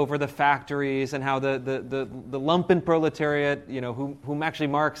 take over the factories, and how the lumpen proletariat, whom actually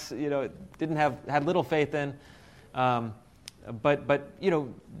Marx, had little faith in, but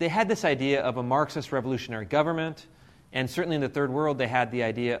they had this idea of a Marxist revolutionary government, and certainly in the Third World they had the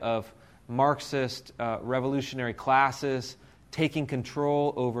idea of Marxist revolutionary classes taking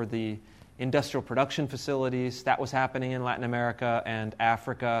control over the industrial production facilities. That was happening in Latin America and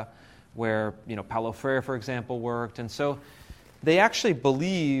Africa, where Paulo Freire, for example, worked. And so they actually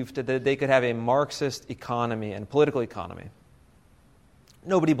believed that they could have a Marxist economy and political economy.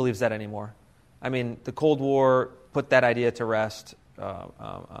 Nobody believes that anymore. I mean, the Cold War put that idea to rest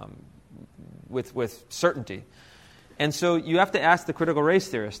with certainty. And so you have to ask the critical race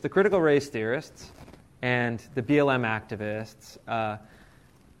theorists. The critical race theorists and the BLM activists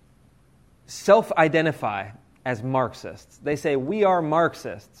self-identify as Marxists. They say, we are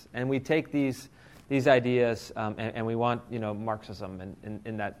Marxists, and we take these ideas and we want Marxism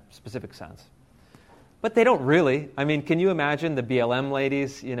in that specific sense. But they don't really. I mean, can you imagine the BLM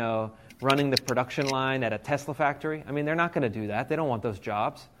ladies, running the production line at a Tesla factory? I mean, they're not going to do that. They don't want those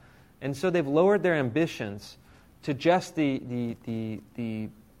jobs. And so they've lowered their ambitions to just the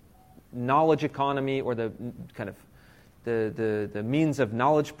knowledge economy, or the kind of the means of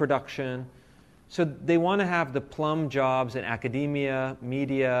knowledge production. So they want to have the plum jobs in academia,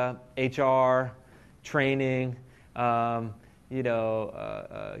 media, HR, training,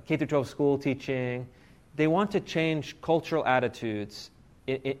 K-12 school teaching. They want to change cultural attitudes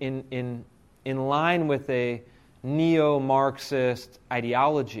in line with a neo-Marxist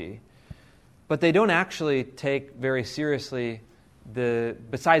ideology, but they don't actually take very seriously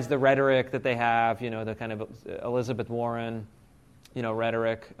besides the rhetoric that they have, the kind of Elizabeth Warren,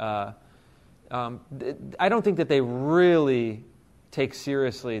 rhetoric. I don't think that they really take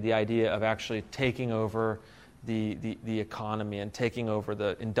seriously the idea of actually taking over the economy and taking over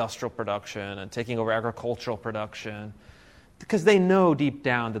the industrial production and taking over agricultural production, because they know deep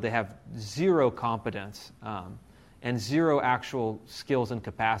down that they have zero competence and zero actual skills and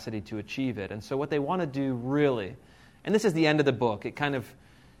capacity to achieve it. And so what they want to do really, and this is the end of the book, it kind of,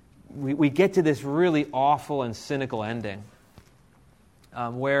 we get to this really awful and cynical ending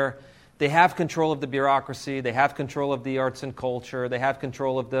where they have control of the bureaucracy, they have control of the arts and culture, they have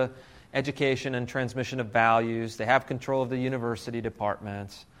control of the education and transmission of values, they have control of the university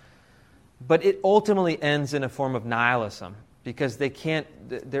departments. But it ultimately ends in a form of nihilism, because they can't,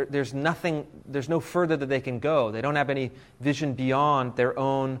 there's no further that they can go. They don't have any vision beyond their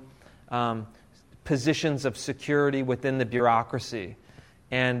own positions of security within the bureaucracy.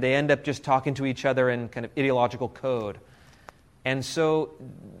 And they end up just talking to each other in kind of ideological code. And so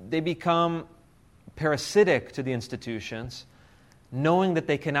they become parasitic to the institutions, knowing that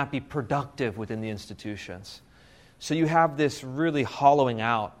they cannot be productive within the institutions. So you have this really hollowing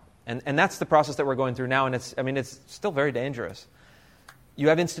out. And that's the process that we're going through now, and it's still very dangerous. You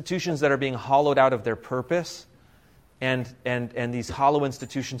have institutions that are being hollowed out of their purpose, and these hollow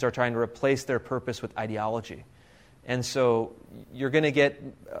institutions are trying to replace their purpose with ideology. And so you're going to get,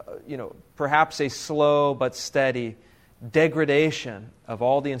 perhaps a slow but steady degradation of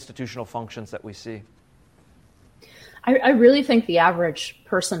all the institutional functions that we see. I really think the average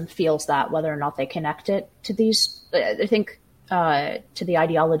person feels that, whether or not they connect it to these. I think to the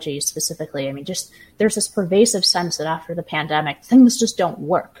ideology specifically. I mean, just there's this pervasive sense that after the pandemic, things just don't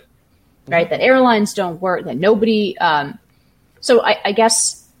work, right? That airlines don't work, that nobody. So I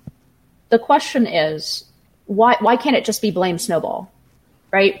guess the question is, why can't it just be blame snowball,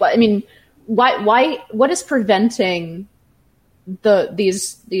 right? I mean, what is preventing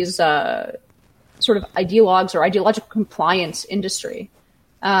these sort of ideologues or ideological compliance industry?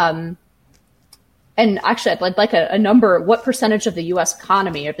 And actually, I'd like a number. What percentage of the U.S.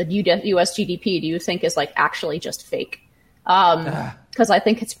 economy or the U.S. GDP do you think is actually just fake? Because I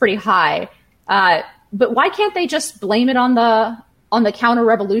think it's pretty high. But why can't they just blame it on the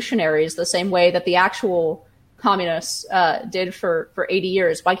counter-revolutionaries the same way that the actual communists did for 80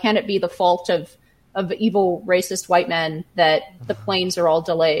 years? Why can't it be the fault of evil, racist white men that the planes are all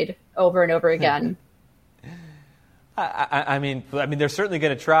delayed over and over again? I mean, they're certainly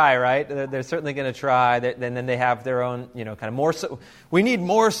going to try, right? They're certainly going to try. And then they have their own, kind of more. We need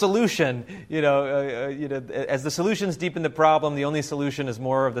more solution. As the solutions deepen the problem, the only solution is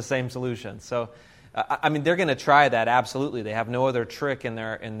more of the same solution. So, they're going to try that absolutely. They have no other trick in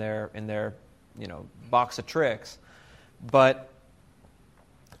their box of tricks. But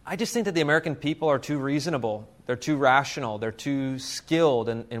I just think that the American people are too reasonable. They're too rational. They're too skilled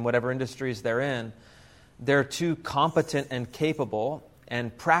in whatever industries they're in. They're too competent and capable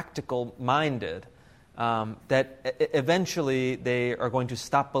and practical-minded that eventually they are going to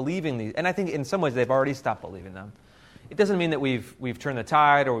stop believing these. And I think in some ways they've already stopped believing them. It doesn't mean that we've turned the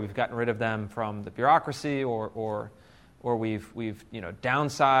tide or we've gotten rid of them from the bureaucracy or we've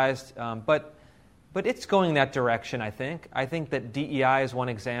downsized. But it's going that direction, I think. I think that DEI is one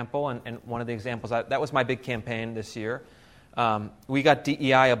example, and one of the examples, that was my big campaign this year. We got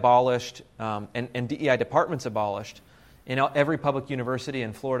DEI abolished and DEI departments abolished in every public university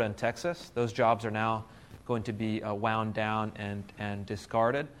in Florida and Texas. Those jobs are now going to be wound down and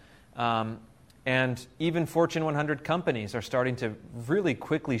discarded. And even Fortune 100 companies are starting to really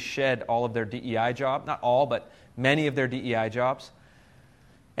quickly shed all of their DEI jobs. Not all, but many of their DEI jobs.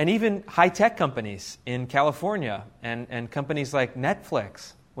 And even high-tech companies in California and companies like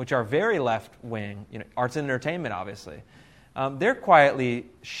Netflix, which are very left-wing, arts and entertainment, obviously. They're quietly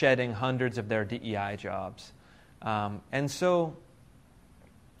shedding hundreds of their DEI jobs. And so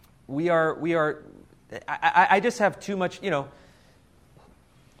we are. I just have too much,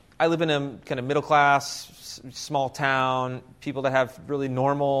 I live in a kind of middle-class, small town, people that have really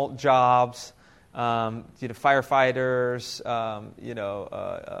normal jobs, firefighters,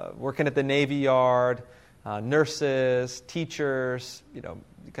 working at the Navy Yard, nurses, teachers,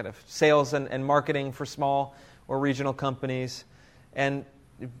 kind of sales and marketing for small or regional companies. And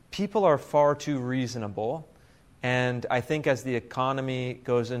people are far too reasonable. And I think as the economy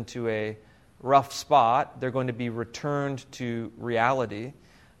goes into a rough spot, they're going to be returned to reality.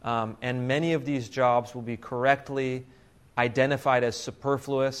 And many of these jobs will be correctly identified as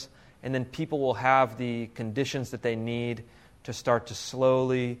superfluous, and then people will have the conditions that they need to start to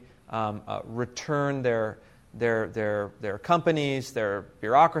slowly return their companies, their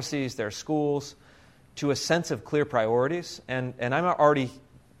bureaucracies, their schools to a sense of clear priorities. And I'm already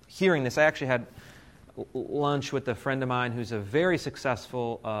hearing this. I actually had lunch with a friend of mine who's a very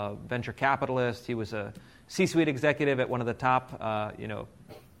successful venture capitalist. He was a C-suite executive at one of the top,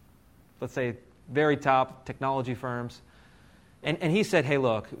 let's say, very top technology firms. And he said, hey,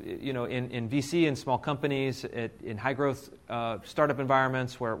 look, in VC and small companies, in high-growth startup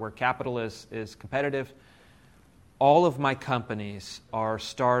environments where capital is competitive, all of my companies are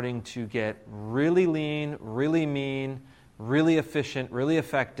starting to get really lean, really mean, really efficient, really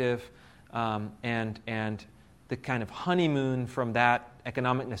effective, and the kind of honeymoon from that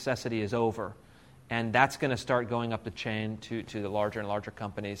economic necessity is over. And that's going to start going up the chain to the larger and larger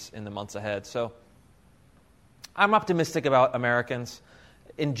companies in the months ahead. So I'm optimistic about Americans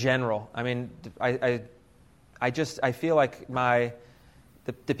in general. I mean, I feel like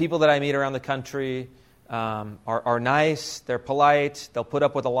the people that I meet around the country are nice, they're polite, they'll put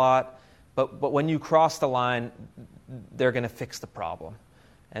up with a lot, but when you cross the line, they're going to fix the problem.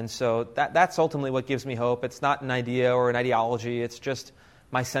 And so that's ultimately what gives me hope. It's not an idea or an ideology. It's just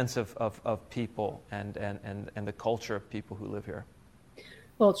my sense of people and the culture of people who live here.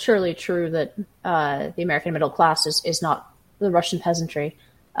 Well, it's surely true that the American middle class is not the Russian peasantry.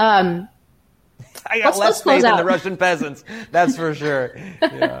 I got less faith in the Russian peasants, that's for sure.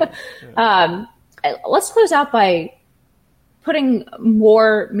 Yeah. Let's close out by putting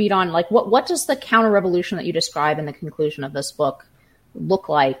more meat on, like, what does the counter-revolution that you describe in the conclusion of this book look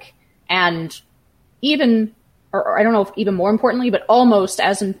like? And even, or I don't know if even more importantly, but almost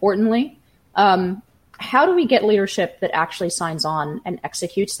as importantly, how do we get leadership that actually signs on and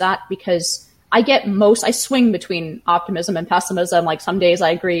executes that? Because I swing between optimism and pessimism. Like, some days I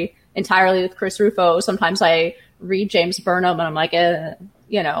agree entirely with Chris Rufo. Sometimes I read James Burnham and I'm like,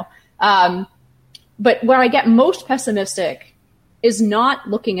 but where I get most pessimistic is not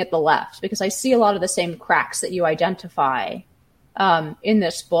looking at the left, because I see a lot of the same cracks that you identify in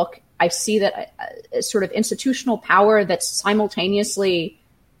this book. I see that sort of institutional power that's simultaneously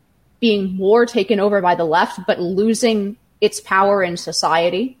being more taken over by the left, but losing its power in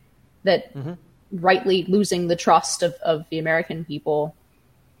society, that rightly losing the trust of the American people.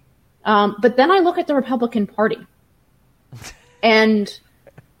 But then I look at the Republican Party and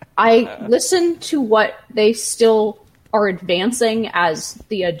I listen to what they still are advancing as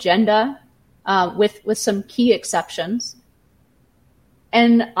the agenda, with some key exceptions.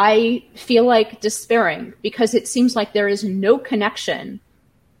 And I feel like despairing because it seems like there is no connection.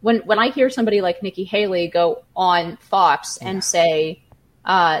 When I hear somebody like Nikki Haley go on Fox and say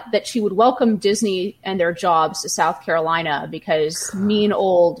that she would welcome Disney and their jobs to South Carolina because mean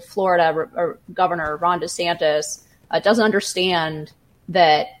old Florida Governor Ron DeSantis doesn't understand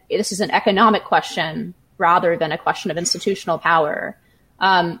that this is an economic question rather than a question of institutional power.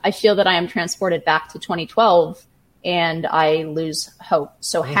 I feel that I am transported back to 2012 and I lose hope.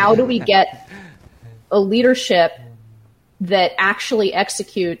 So how do we get a leadership that actually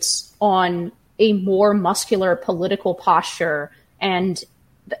executes on a more muscular political posture and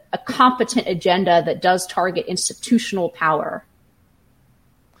a competent agenda that does target institutional power?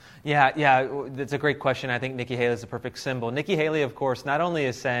 Yeah, that's a great question. I think Nikki Haley is a perfect symbol. Nikki Haley, of course, not only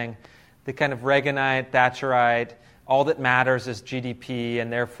is saying the kind of Reaganite, Thatcherite, all that matters is GDP,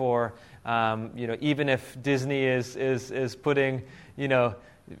 and therefore, even if Disney is putting,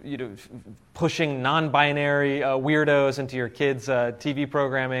 pushing non-binary weirdos into your kids' TV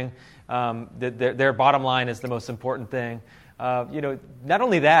programming, their bottom line is the most important thing. Not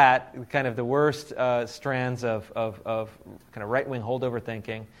only that, kind of the worst strands of kind of right-wing holdover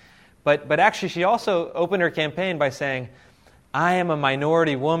thinking, but actually she also opened her campaign by saying, "I am a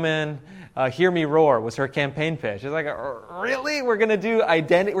minority woman. Hear me roar," was her campaign pitch. It's like, really? We're going to do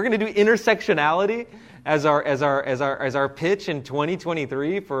identity? We're going to do intersectionality as our pitch in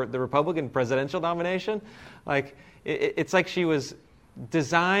 2023 for the Republican presidential nomination? Like, it's like she was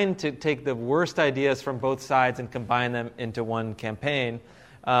designed to take the worst ideas from both sides and combine them into one campaign.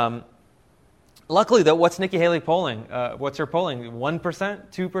 Luckily, though, what's Nikki Haley polling? What's her polling?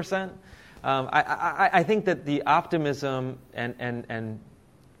 1%? 2%? I think that the optimism and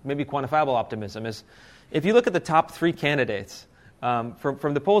maybe quantifiable optimism is, if you look at the top three candidates,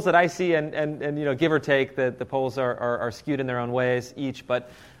 from the polls that I see, and give or take, the polls are skewed in their own ways each,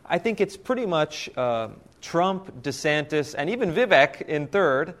 but I think it's pretty much Trump, DeSantis, and even Vivek in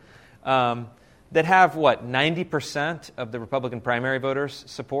third, that have, 90% of the Republican primary voters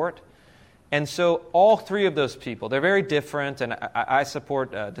support. And so all three of those people, they're very different, and I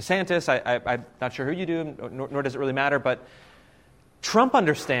support DeSantis. I'm not sure who you do, nor does it really matter, but Trump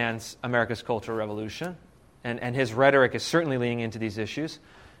understands America's cultural revolution, and his rhetoric is certainly leaning into these issues.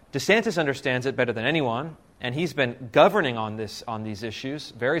 DeSantis understands it better than anyone, and he's been governing on these issues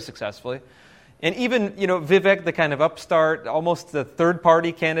very successfully. And even, Vivek, the kind of upstart, almost the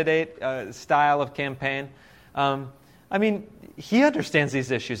third-party candidate style of campaign, he understands these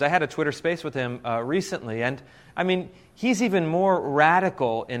issues. I had a Twitter space with him recently, and he's even more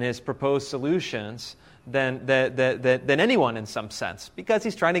radical in his proposed solutions than anyone in some sense, because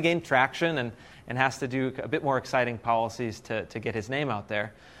he's trying to gain traction and has to do a bit more exciting policies to get his name out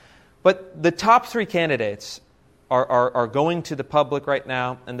there. But the top three candidates are going to the public right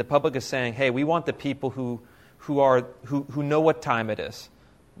now, and the public is saying, hey, we want the people who know what time it is.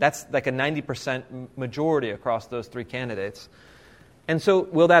 That's like a 90% majority across those three candidates. And so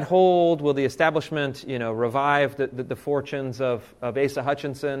will that hold? Will the establishment, revive the fortunes of Asa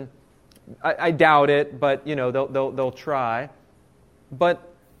Hutchinson? I doubt it, but they'll try.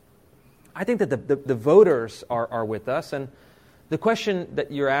 But I think that the voters are with us, and the question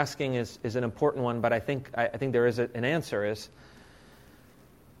that you're asking is an important one. But I think there is an answer. Is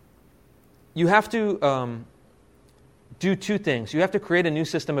you have to do two things. You have to create a new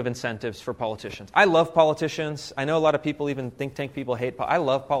system of incentives for politicians. I love politicians. I know a lot of people, even think tank people, hate. I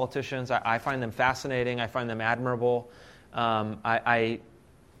love politicians. I find them fascinating. I find them admirable. I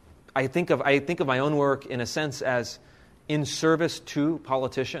think of my own work in a sense as in service to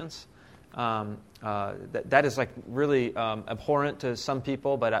politicians. That is like really abhorrent to some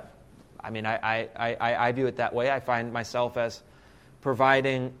people, but I view it that way. I find myself as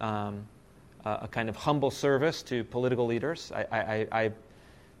providing a kind of humble service to political leaders. I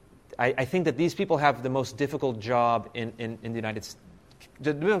think that these people have the most difficult job in the United States,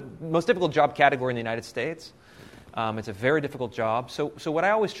 the most difficult job category in the United States. It's a very difficult job. So what I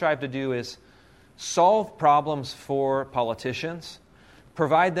always strive to do is solve problems for politicians,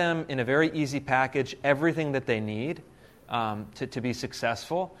 provide them in a very easy package everything that they need to be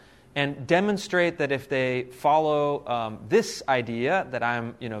successful, and demonstrate that if they follow this idea that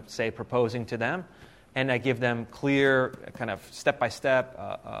I'm, say, proposing to them, and I give them clear kind of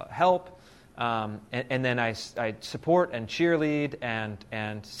step-by-step help, and then I support and cheerlead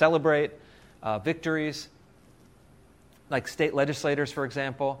and celebrate victories, like state legislators, for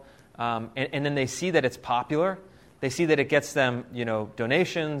example, and then they see that it's popular. They see that it gets them,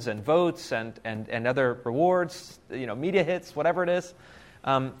 donations and votes and other rewards, media hits, whatever it is.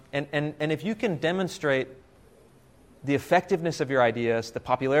 And if you can demonstrate the effectiveness of your ideas, the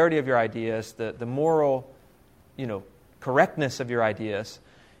popularity of your ideas, the moral, correctness of your ideas.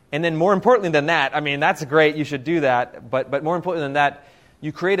 And then more importantly than that, I mean, that's great, you should do that, but more importantly than that,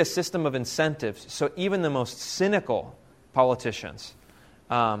 you create a system of incentives so even the most cynical politicians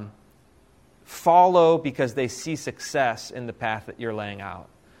follow because they see success in the path that you're laying out.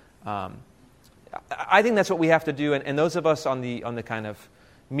 I think that's what we have to do, and those of us on the kind of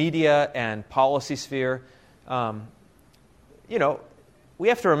media and policy sphere, we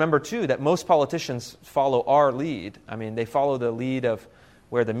have to remember too that most politicians follow our lead. I mean, they follow the lead of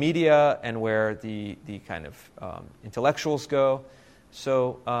where the media and where the kind of intellectuals go.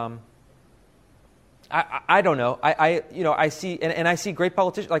 So I don't know. I see and I see great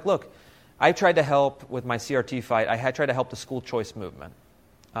politicians. Like, look, I tried to help with my CRT fight. I had tried to help the school choice movement,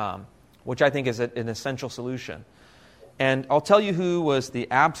 which I think is an essential solution. And I'll tell you who was the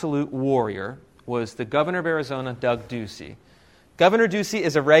absolute warrior was the governor of Arizona, Doug Ducey. Governor Ducey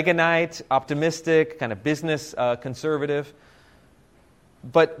is a Reaganite, optimistic, kind of business conservative.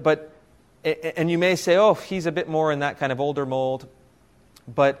 But you may say, oh, he's a bit more in that kind of older mold.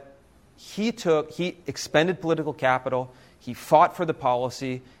 But he expended political capital. He fought for the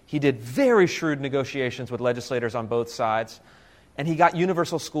policy. He did very shrewd negotiations with legislators on both sides. And he got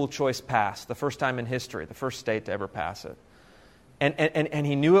universal school choice passed, the first time in history, the first state to ever pass it. And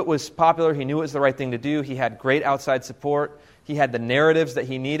he knew it was popular. He knew it was the right thing to do. He had great outside support. He had the narratives that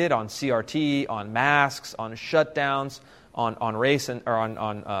he needed on CRT, on masks, on shutdowns, on race and or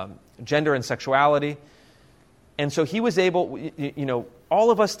on gender and sexuality. And so he was able,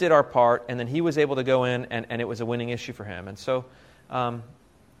 all of us did our part, and then he was able to go in, and it was a winning issue for him. And so I'm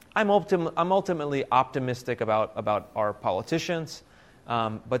ultimately optimistic about our politicians,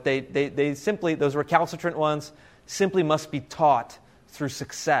 but they simply, those recalcitrant ones, simply must be taught through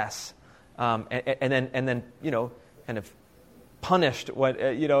success, and then kind of punished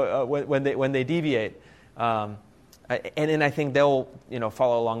when they deviate, and then I think they'll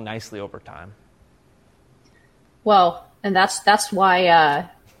follow along nicely over time. Well, and that's why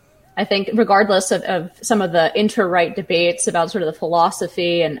I think regardless of some of the inter-right debates about sort of the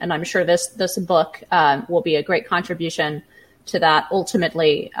philosophy, and I'm sure this book will be a great contribution to that.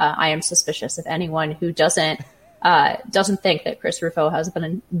 Ultimately, I am suspicious of anyone who doesn't think that Chris Rufo has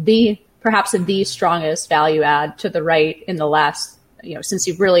been perhaps the strongest value add to the right in the last, since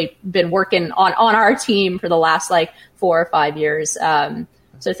you've really been working on our team for the last 4 or 5 years.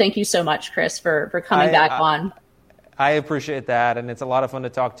 So thank you so much, Chris, for coming back on. I appreciate that, and it's a lot of fun to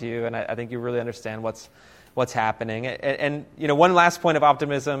talk to you, and I think you really understand what's happening. And one last point of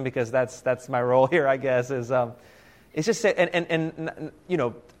optimism, because that's my role here, I guess, is it's just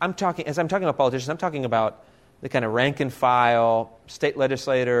I'm talking about politicians. I'm talking about the kind of rank and file state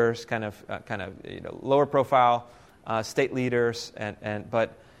legislators, kind of lower profile state leaders,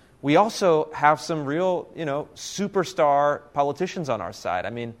 but we also have some real superstar politicians on our side.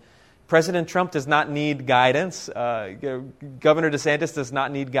 I mean, President Trump does not need guidance. Governor DeSantis does not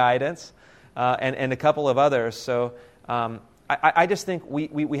need guidance, and a couple of others. So I just think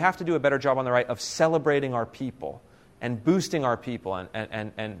we have to do a better job on the right of celebrating our people and boosting our people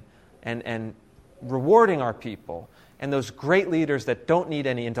and rewarding our people. And those great leaders that don't need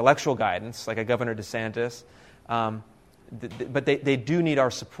any intellectual guidance, like a Governor DeSantis, but they do need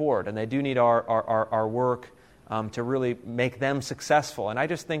our support, and they do need our work to really make them successful. And I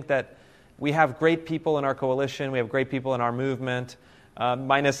just think that we have great people in our coalition. We have great people in our movement,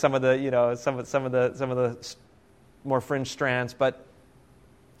 minus some of the some of the more fringe strands. But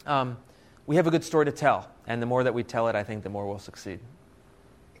we have a good story to tell, and the more that we tell it, I think the more we'll succeed.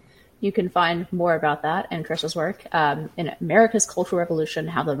 You can find more about that and Chris's work in America's Cultural Revolution: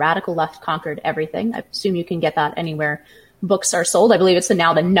 How the Radical Left Conquered Everything. I assume you can get that anywhere books are sold. I believe it's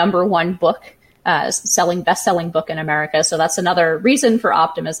now the #1 book. Best-selling book in America. So that's another reason for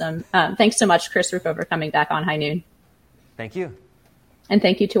optimism. Thanks so much, Chris Rufo, for coming back on High Noon. Thank you. And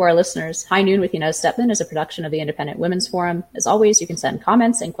thank you to our listeners. High Noon with Inez Stepman is a production of the Independent Women's Forum. As always, you can send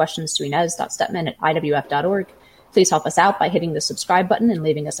comments and questions to inez.stepman@iwf.org. Please help us out by hitting the subscribe button and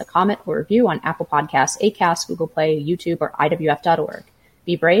leaving us a comment or review on Apple Podcasts, Acast, Google Play, YouTube, or iwf.org.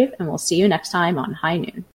 Be brave, and we'll see you next time on High Noon.